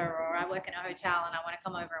barista, or I work in a hotel, and I want to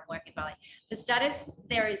come over and work in Bali." For starters,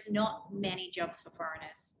 there is not many jobs for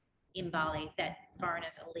foreigners in Bali that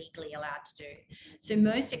foreigners are legally allowed to do. So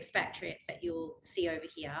most expatriates that you'll see over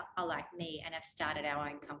here are like me and have started our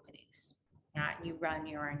own companies. Right? You run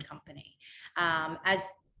your own company, as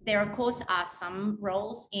there, of course, are some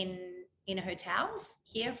roles in hotels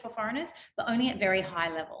here for foreigners, but only at very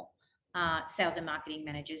high level. Sales and marketing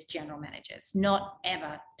managers, general managers, not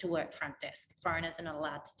ever to work front desk. Foreigners are not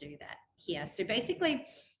allowed to do that here. So basically,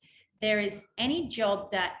 there is any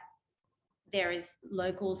job that there is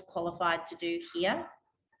locals qualified to do here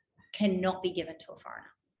cannot be given to a foreigner.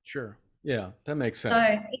 Sure. Yeah, that makes sense.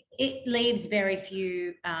 So it leaves very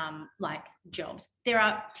few like jobs. There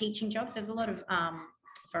are teaching jobs. There's a lot of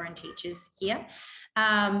foreign teachers here.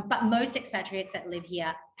 But most expatriates that live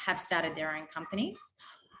here have started their own companies.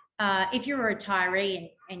 If you're a retiree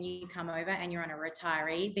and you come over and you're on a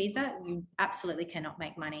retiree visa, you absolutely cannot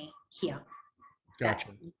make money here.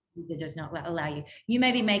 Gotcha. That does not allow you. You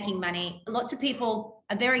may be making money. Lots of people,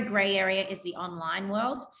 a very gray area is the online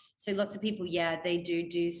world. So lots of people, they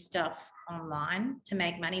do stuff online to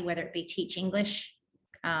make money, whether it be teach English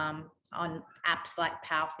on apps like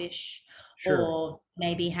Powerfish, Sure, or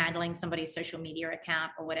maybe handling somebody's social media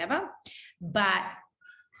account or whatever. But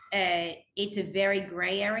it's a very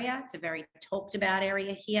gray area. It's a very talked about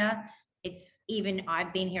area here. It's even,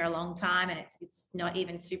 I've been here a long time, and it's not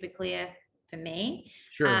even super clear for me.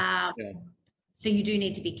 sure. So you do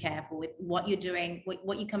need to be careful with what you're doing,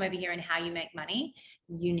 what you come over here and how you make money.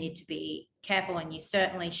 You need to be careful, and you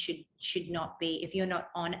certainly should not be, if you're not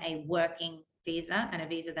on a working visa and a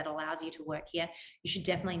visa that allows you to work here, you should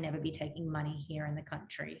definitely never be taking money here in the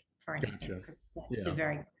country for anything. Gotcha. That's a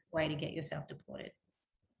very way to get yourself deported.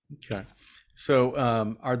 Okay. So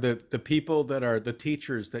are the people that are the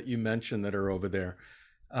teachers that you mentioned that are over there,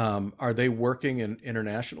 are they working in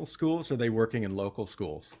international schools, or are they working in local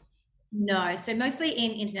schools? No, so mostly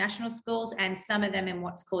in international schools, and some of them in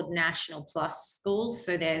what's called National Plus schools.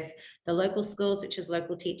 So there's the local schools, which is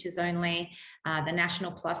local teachers only, the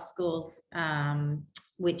National Plus schools,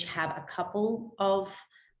 which have a couple of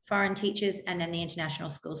foreign teachers, and then the international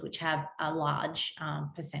schools, which have a large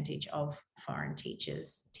percentage of foreign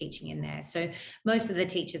teachers teaching in there. So most of the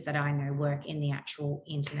teachers that I know work in the actual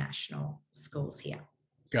international schools here.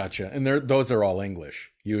 Gotcha. And those are all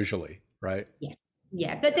English usually, right? Yeah.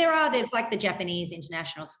 Yeah, but there's like the Japanese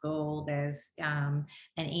international school, there's an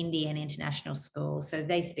Indian international school. So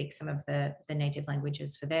they speak some of the native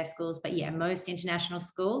languages for their schools. But yeah, most international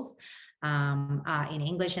schools are in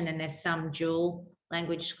English. And then there's some dual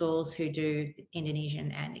language schools who do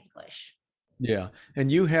Indonesian and English. Yeah. And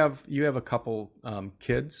you have a couple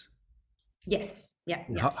kids? Yes. Yeah.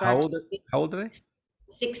 Yeah. How, So how old how old are they?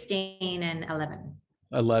 16 and 11.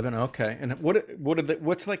 11. Okay. And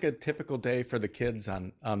what's like a typical day for the kids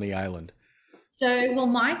on the island? So, well,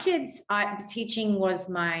 my kids, teaching was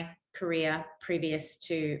my career previous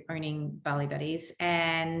to owning Bali Buddies.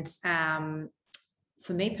 And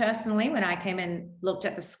for me personally, when I came and looked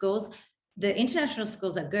at the schools, the international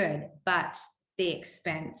schools are good, but the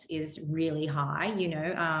expense is really high.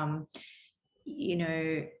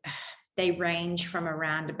 They range from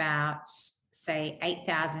around about, say,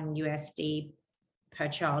 8,000 USD per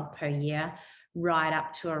child per year, right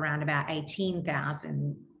up to around about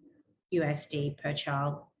 18,000 USD per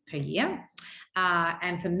child per year.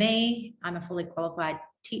 And for me, I'm a fully qualified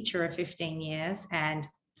teacher of 15 years. And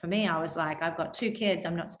for me, I was like, I've got 2 kids.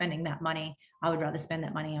 I'm not spending that money. I would rather spend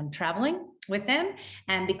that money on traveling with them.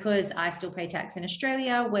 And because I still pay tax in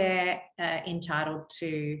Australia, we're entitled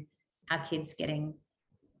to our kids getting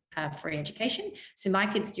free education. So my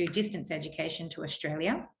kids do distance education to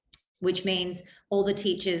Australia, which means all the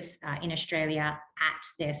teachers in Australia at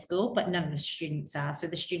their school, but none of the students are. So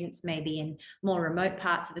the students may be in more remote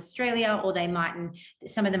parts of Australia, or they mightn't.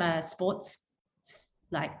 Some of them are sports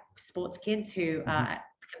kids who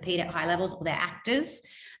compete at high levels, or they're actors,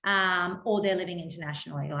 or they're living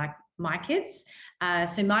internationally, like my kids.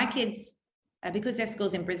 So my kids, because their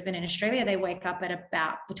school's in Brisbane in Australia, they wake up at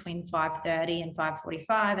about between 5:30 and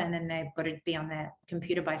 5:45, and then they've got to be on their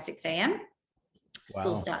computer by 6 a.m.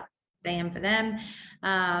 School starts a.m. for them.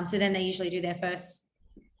 So then they usually do their first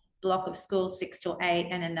block of school 6 till 8,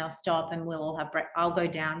 and then they'll stop and we'll all have I'll go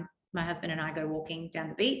down. My husband and I go walking down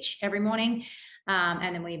the beach every morning,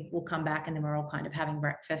 and then we will come back, and then we're all kind of having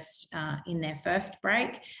breakfast in their first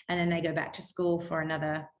break, and then they go back to school for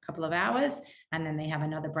another couple of hours, and then they have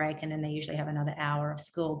another break, and then they usually have another hour of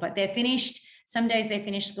school. But they're finished. Some days they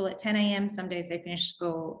finish school at 10 a.m. Some days they finish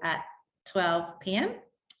school at 12 p.m.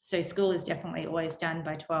 So school is definitely always done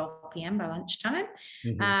by 12 p.m. by lunchtime.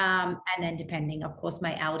 And then depending, of course,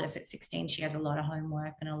 my eldest at 16, she has a lot of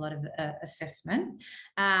homework and a lot of assessment.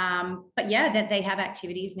 But yeah, that they have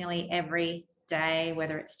activities nearly every day,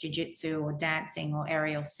 whether it's jiu-jitsu or dancing or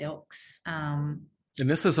aerial silks. And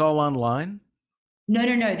this is all online? No.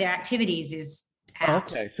 Their activities is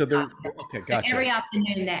out. Okay. So they're, okay, gotcha. So every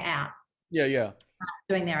afternoon they're out. Yeah.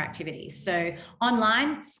 Doing their activities. So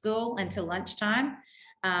online, school until lunchtime.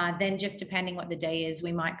 Then just depending what the day is,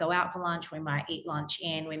 we might go out for lunch, we might eat lunch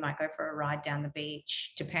in, we might go for a ride down the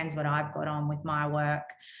beach. Depends what I've got on with my work.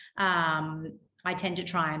 I tend to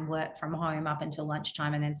try and work from home up until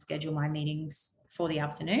lunchtime and then schedule my meetings for the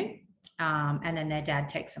afternoon. And then their dad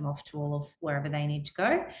takes them off to all of wherever they need to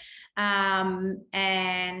go.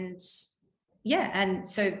 And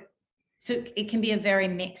so it can be a very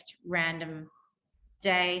mixed, random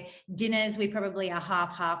day. Dinners, we probably are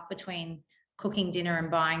half between cooking dinner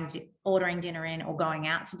and ordering dinner in or going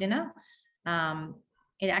out to dinner.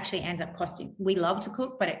 It actually ends up costing, we love to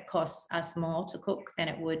cook, but it costs us more to cook than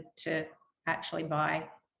it would to actually buy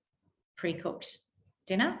pre-cooked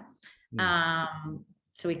dinner.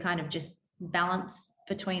 So we kind of just balance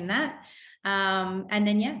between that. And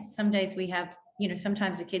then, some days we have,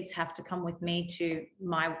 sometimes the kids have to come with me to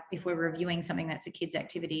if we're reviewing something that's a kid's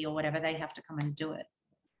activity or whatever, they have to come and do it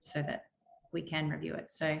so that we can review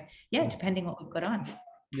it. So depending what we've got on.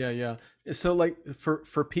 Yeah. So like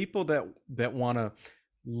for people that want to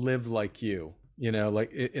live like you,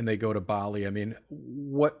 and they go to Bali, I mean,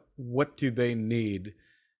 what do they need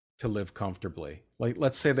to live comfortably? Like,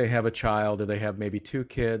 let's say they have a child or they have maybe 2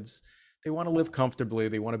 kids. They want to live comfortably.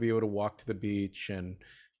 They want to be able to walk to the beach and,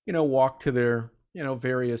 walk to their,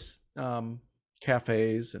 various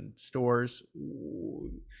cafes and stores.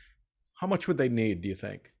 How much would they need, do you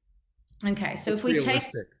think? Okay, so if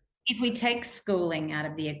we take schooling out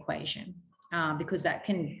of the equation, because that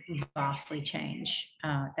can vastly change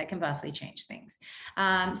things.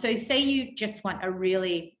 So say you just want a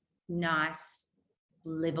really nice,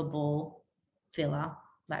 livable villa,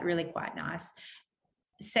 like really quite nice.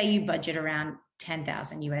 Say you budget around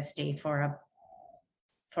 10,000 USD for a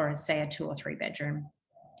say a 2 or 3 bedroom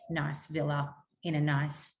nice villa in a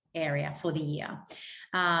nice area for the year.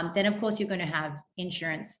 Then, of course, you're going to have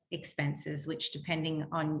insurance expenses, which, depending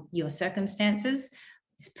on your circumstances,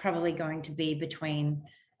 is probably going to be between,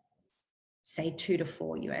 say, 2 to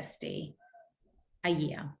 4 USD a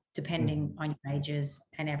year, depending on your ages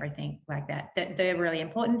and everything like that. They're really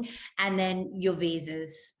important. And then your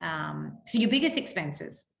visas. So your biggest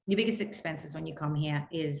expenses when you come here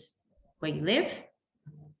is where you live,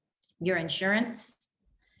 your insurance,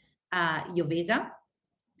 your visa.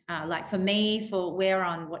 Like for me, we're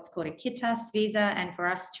on what's called a KITAS visa, and for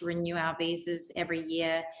us to renew our visas every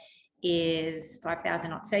year is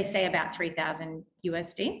 5,000, so say about 3,000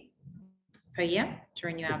 USD per year to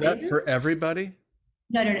renew our visas. Is that for everybody?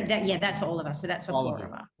 No. That's for all of us. So that's for all 4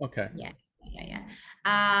 of us. Okay. Yeah.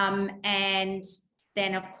 And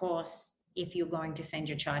then, of course, if you're going to send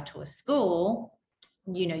your child to a school,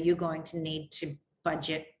 you're going to need to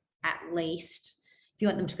budget at least, if you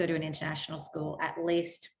want them to go to an international school, at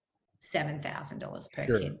least $7,000 per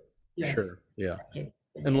kid. Yes. Sure. Yeah. Kid.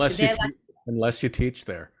 Unless you teach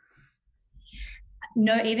there.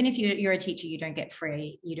 No, even if you're a teacher, you don't get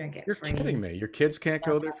free. You're free. You're kidding me. Your kids can't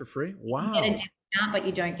go there for free? Wow. You get a discount, but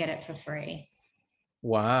you don't get it for free.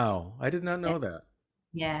 Wow. I did not know that.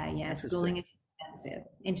 Yeah. Schooling is expensive.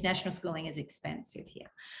 International schooling is expensive here.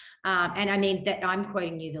 And I mean, that I'm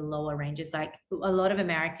quoting you the lower ranges. Like, a lot of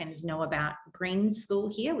Americans know about Green School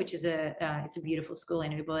here, which is it's a beautiful school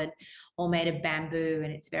in Ubud, all made of bamboo,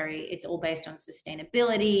 and it's all based on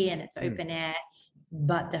sustainability, and it's open air.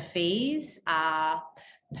 But the fees are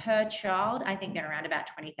per child, I think they're around about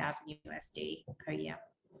 20,000 USD per year.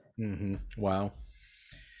 Mm-hmm. Wow.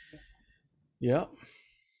 Yeah.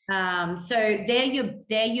 So they're your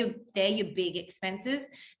big expenses.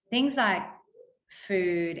 Things like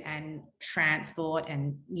food and transport,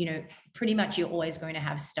 and pretty much you're always going to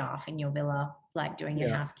have staff in your villa, like doing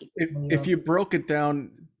your housekeeping. If you broke it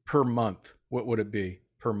down per month, what would it be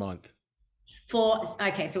per month? So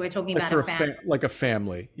we're talking about like a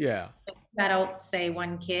family. Yeah. Adults, say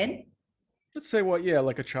 1 kid. Let's say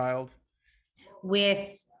like a child.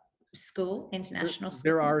 With school, international school.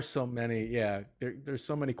 There are so many. Yeah. There's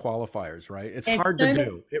so many qualifiers, right? It's hard to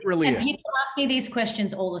do. It really is. People ask me these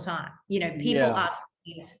questions all the time. People ask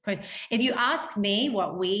me this question. If you ask me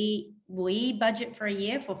what we budget for a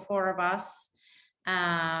year for 4 of us,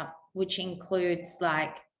 which includes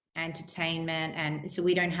like entertainment, and so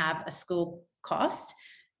we don't have a school cost,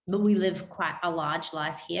 but we live quite a large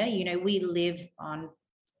life here. We live on,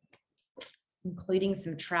 including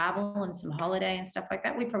some travel and some holiday and stuff like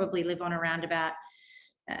that, we probably live on around about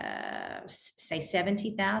say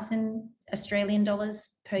 70,000 Australian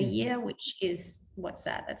dollars per year, which is, what's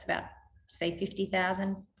that? That's about, say,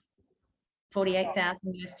 50,000, 48,000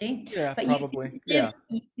 USD. Yeah, but probably. You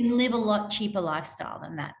can live a lot cheaper lifestyle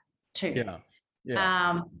than that too.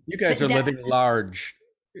 Yeah. You guys are living large.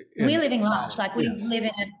 We're living large. Like, we live in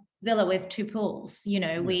a villa with 2 pools.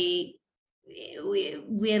 We're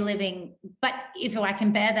living, but if I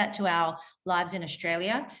compare that to our lives in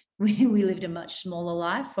Australia, we lived a much smaller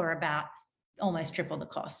life for about almost triple the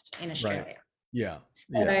cost in Australia. Right. Yeah.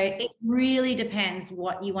 So it really depends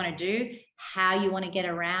what you want to do, how you want to get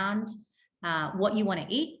around, what you want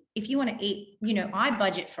to eat. If you want to eat, I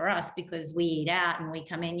budget for us because we eat out and we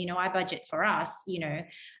come in, I budget for us,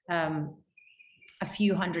 a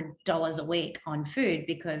few $100s a week on food,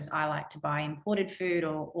 because I like to buy imported food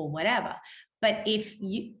or whatever. But if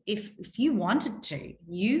you wanted to,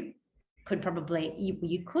 you could probably,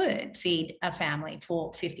 you could feed a family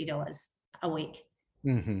for $50 a week.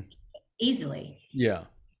 Mm-hmm. Easily. Yeah.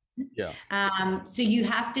 So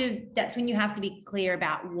that's when you have to be clear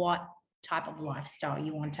about what type of lifestyle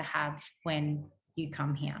you want to have when you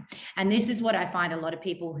come here. And this is what I find a lot of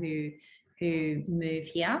people who move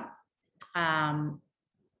here,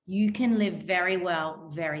 you can live very well,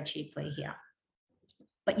 very cheaply here,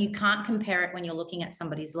 but you can't compare it when you're looking at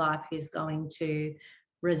somebody's life who's going to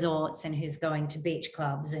resorts and who's going to beach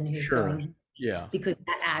clubs and who's going, because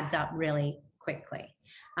that adds up really quickly.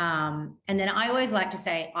 And then I always like to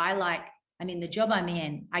say, the job I'm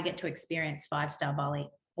in, I get to experience 5-star Bali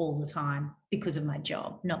all the time because of my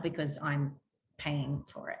job, not because I'm paying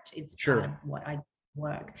for it. It's part of what I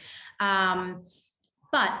work.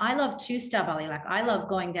 But I love 2-star Bali. Like, I love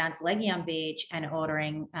going down to Legian Beach and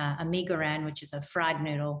ordering a mie goreng, which is a fried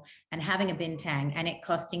noodle, and having a bintang, and it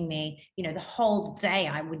costing me, the whole day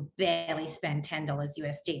I would barely spend $10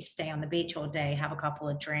 USD to stay on the beach all day, have a couple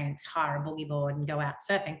of drinks, hire a boogie board, and go out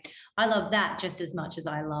surfing. I love that just as much as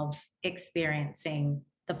I love experiencing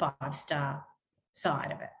the 5-star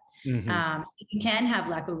side of it. You can have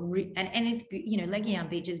like and it's, Legion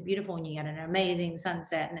Beach is beautiful and you get an amazing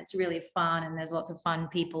sunset and it's really fun and there's lots of fun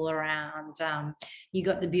people around. You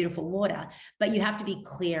got the beautiful water, but you have to be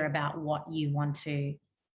clear about what you want to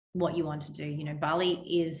do.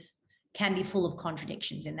 Bali can be full of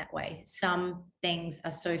contradictions in that way. Some things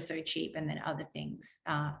are so cheap, and then other things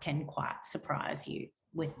can quite surprise you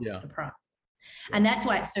with the price. And that's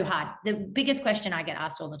why it's so hard. The biggest question I get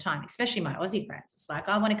asked all the time, especially my Aussie friends, it's like,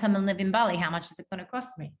 I want to come and live in Bali. How much is it going to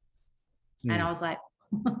cost me? And I was like,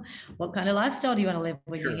 what kind of lifestyle do you want to live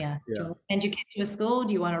when you're here? Do you want to send your kid to a school?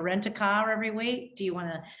 Do you want to rent a car every week? Do you want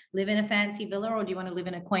to live in a fancy villa, or do you want to live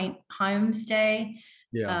in a quaint homestay?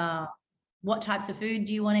 What types of food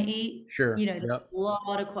do you want to eat? Sure. There's a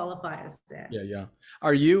lot of qualifiers there. Yeah.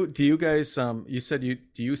 Do you guys, you said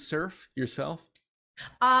do you surf yourself?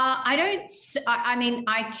 I don't, I mean,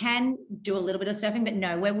 I can do a little bit of surfing, but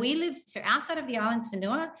no, where we live, so outside of the island,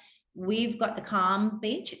 Sanua, we've got the Calm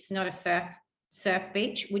Beach. It's not a surf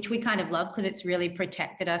beach, which we kind of love because it's really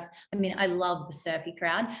protected us. I mean, I love the surfy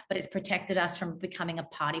crowd, but it's protected us from becoming a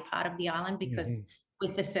party part of the island, because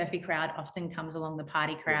with the surfy crowd often comes along the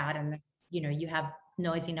party crowd, and you have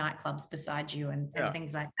noisy nightclubs beside you and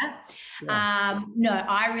things like that. No,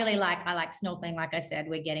 I like snorkeling. Like I said,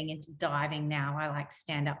 we're getting into diving now. I like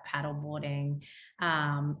stand-up paddle boarding.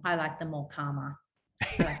 I like the more calmer.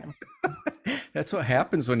 That's what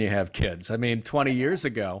happens when you have kids. I mean, 20 years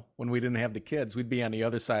ago, when we didn't have the kids, we'd be on the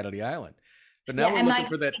other side of the island. But now we're looking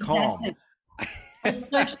for that calm.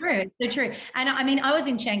 It's so true. It's so true. And I mean, I was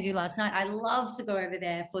in Canggu last night. I love to go over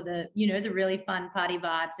there for the, the really fun party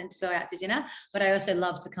vibes and to go out to dinner. But I also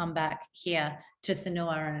love to come back here to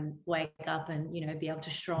Sanua and wake up and, be able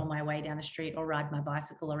to stroll my way down the street or ride my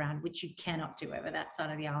bicycle around, which you cannot do over that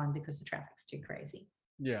side of the island because the traffic's too crazy.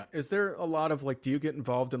 Yeah. Is there a lot of do you get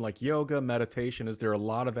involved in yoga, meditation? Is there a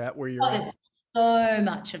lot of that where you're at? So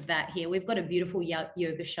much of that here. We've got a beautiful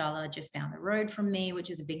yoga shala just down the road from me,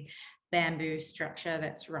 which is a big bamboo structure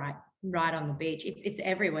that's right on the beach. It's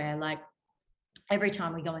everywhere. Like every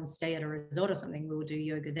time we go and stay at a resort or something, we will do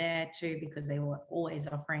yoga there too, because they were always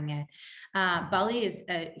offering it. Bali is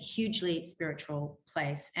a hugely spiritual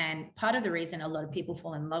place, and part of the reason a lot of people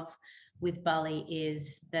fall in love with Bali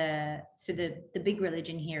is the big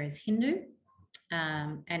religion here is Hindu,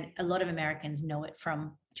 and a lot of Americans know it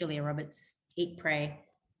from Julia Roberts' Eat, Pray,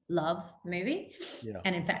 Love movie.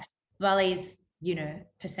 And in fact, Bali's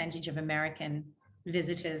percentage of American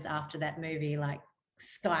visitors after that movie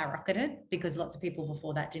skyrocketed, because lots of people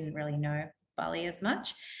before that didn't really know Bali as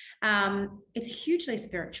much. It's a hugely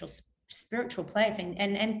spiritual place,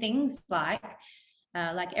 and things like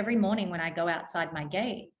every morning when I go outside my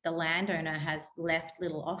gate, the landowner has left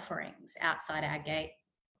little offerings outside our gate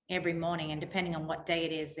every morning, and depending on what day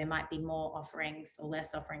it is, there might be more offerings or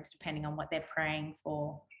less offerings depending on what they're praying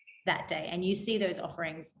for that day. And you see those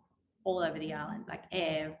offerings all over the island,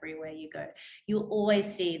 everywhere you go. You'll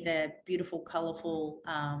always see the beautiful, colorful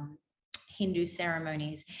Hindu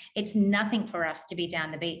ceremonies. It's nothing for us to be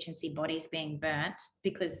down the beach and see bodies being burnt,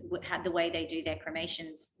 because the way they do their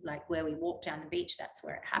cremations, where we walk down the beach, that's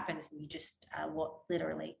where it happens. And you just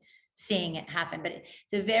literally seeing it happen. But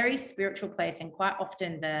it's a very spiritual place, and quite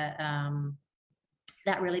often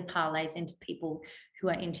that really parlays into people who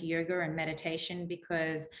are into yoga and meditation,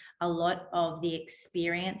 because a lot of the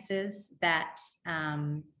experiences that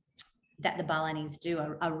the Balinese do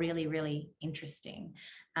are really, really interesting.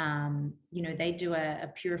 They do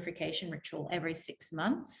a purification ritual every 6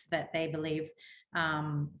 months that they believe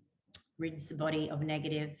rids the body of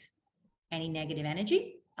any negative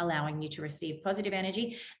energy, allowing you to receive positive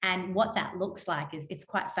energy. And what that looks like is, it's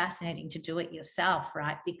quite fascinating to do it yourself,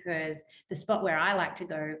 right? Because the spot where I like to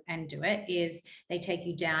go and do it is they take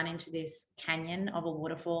you down into this canyon of a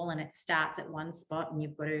waterfall, and it starts at one spot, and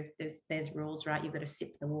you've got to, there's rules, right? You've got to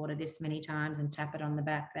sip the water this many times and tap it on the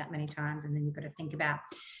back that many times. And then you've got to think about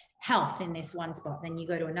health in this one spot. Then you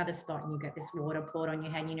go to another spot and you get this water poured on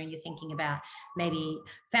your head. You're thinking about maybe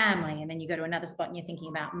family, and then you go to another spot and you're thinking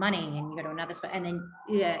about money, and you go to another spot, and then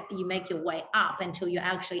you make your way up until you're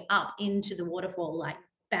actually up into the waterfall,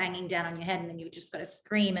 banging down on your head. And then you just got to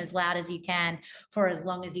scream as loud as you can for as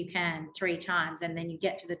long as you can, 3 times. And then you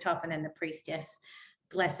get to the top, and then the priestess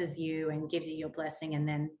blesses you and gives you your blessing. And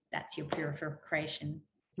then that's your purification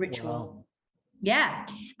ritual. Wow. Yeah.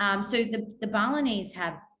 So the Balinese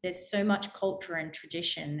there's so much culture and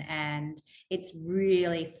tradition, and it's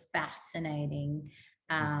really fascinating.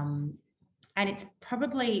 And it's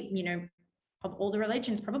probably, of all the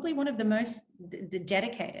religions, probably one of the most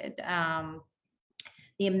dedicated.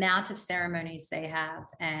 The amount of ceremonies they have,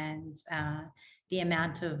 and the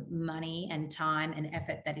amount of money and time and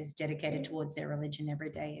effort that is dedicated towards their religion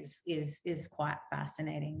every day is quite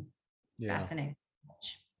fascinating. Yeah. Fascinating.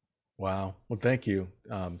 Wow. Well, thank you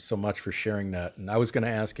so much for sharing that. And I was going to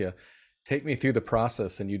ask you, take me through the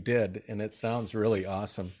process, and you did, and it sounds really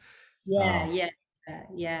awesome. Yeah.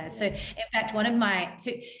 So in fact, one of my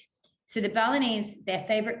so the Balinese, their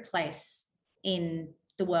favorite place in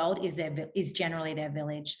the world is generally their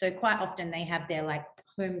village. So quite often they have their like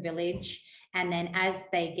home village, and then as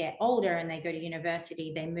they get older and they go to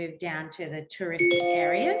university, they move down to the touristic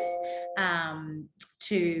areas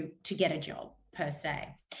to get a job per se.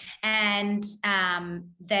 And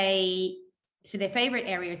so their favorite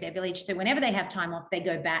area is their village. So whenever they have time off, they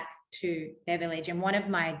go back to their village. And one of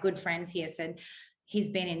my good friends here said he's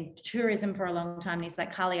been in tourism for a long time, and he's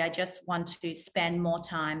like, Karlie, I just want to spend more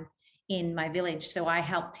time in my village. So I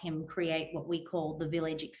helped him create what we call the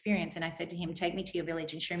village experience. And I said to him, take me to your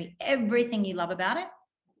village and show me everything you love about it.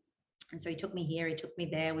 And so he took me here, he took me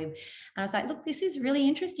there. And I was like, look, this is really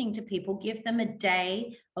interesting to people. Give them a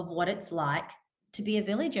day of what it's like to be a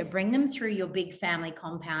villager. Bring them through your big family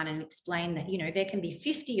compound and explain that, there can be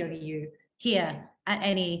 50 of you here at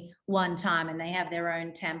any one time, and they have their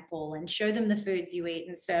own temple, and show them the foods you eat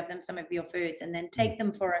and serve them some of your foods, and then take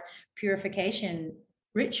them for a purification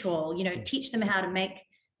ritual, teach them how to make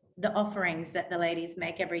the offerings that the ladies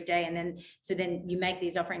make every day. And then you make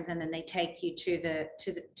these offerings, and then they take you to the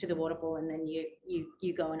waterfall, and then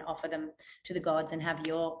you go and offer them to the gods and have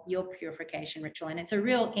your purification ritual. And it's a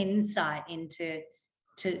real insight into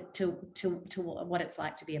what it's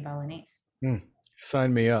like to be a Balinese.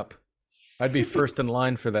 Sign me up. I'd be first in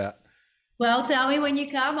line for that. Well, tell me when you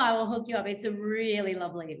come, I will hook you up. It's a really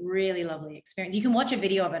lovely experience. You can watch a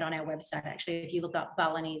video of it on our website. Actually, if you look up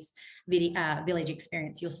Balinese village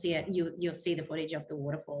experience, you'll see it. You'll see the footage of the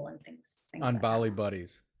waterfall and things on like Bali that.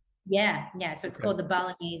 Buddies. Yeah. So it's called the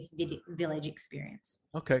Balinese village experience.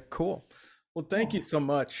 Okay, cool. Well, thank you so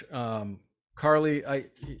much, Karlie.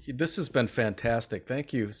 This has been fantastic.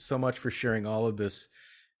 Thank you so much for sharing all of this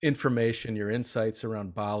information, your insights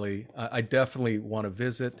around Bali. I definitely want to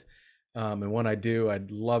visit. And when I do,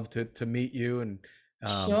 I'd love to meet you and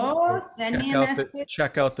sure, send me a message.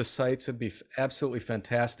 Check out the sites. It'd be absolutely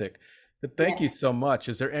fantastic. But thank you so much.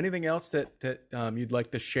 Is there anything else that you'd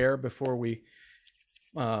like to share before we?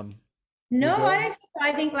 No, I don't think so.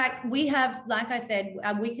 I think like we have, like I said,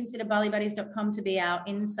 we consider BaliBuddies.com to be our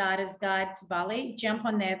insider's guide to Bali. Jump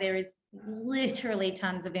on there. There is literally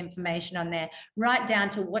tons of information on there, right down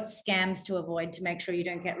to what scams to avoid to make sure you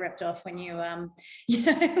don't get ripped off when you,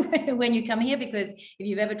 when you come here. Because if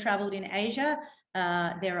you've ever traveled in Asia,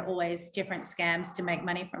 there are always different scams to make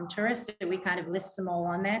money from tourists. So we kind of list them all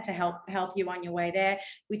on there to help you on your way there.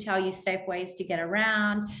 We tell you safe ways to get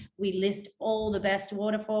around. We list all the best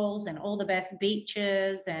waterfalls and all the best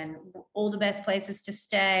beaches and all the best places to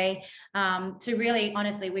stay. So really,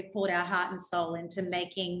 honestly, we've poured our heart and soul into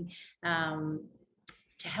making, to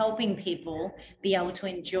helping people be able to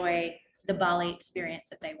enjoy the Bali experience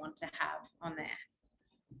that they want to have on there.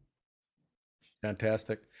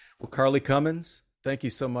 Fantastic. Well, Karlie Cummins, thank you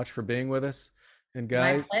so much for being with us. And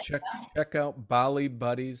guys, check out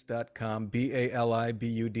BaliBuddies.com,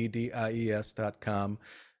 BaliBuddies.com.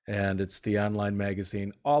 And it's the online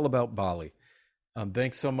magazine all about Bali.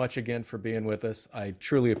 Thanks so much again for being with us. I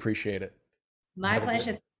truly appreciate it. My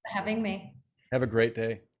pleasure for having me. Have a great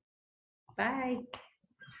day. Bye.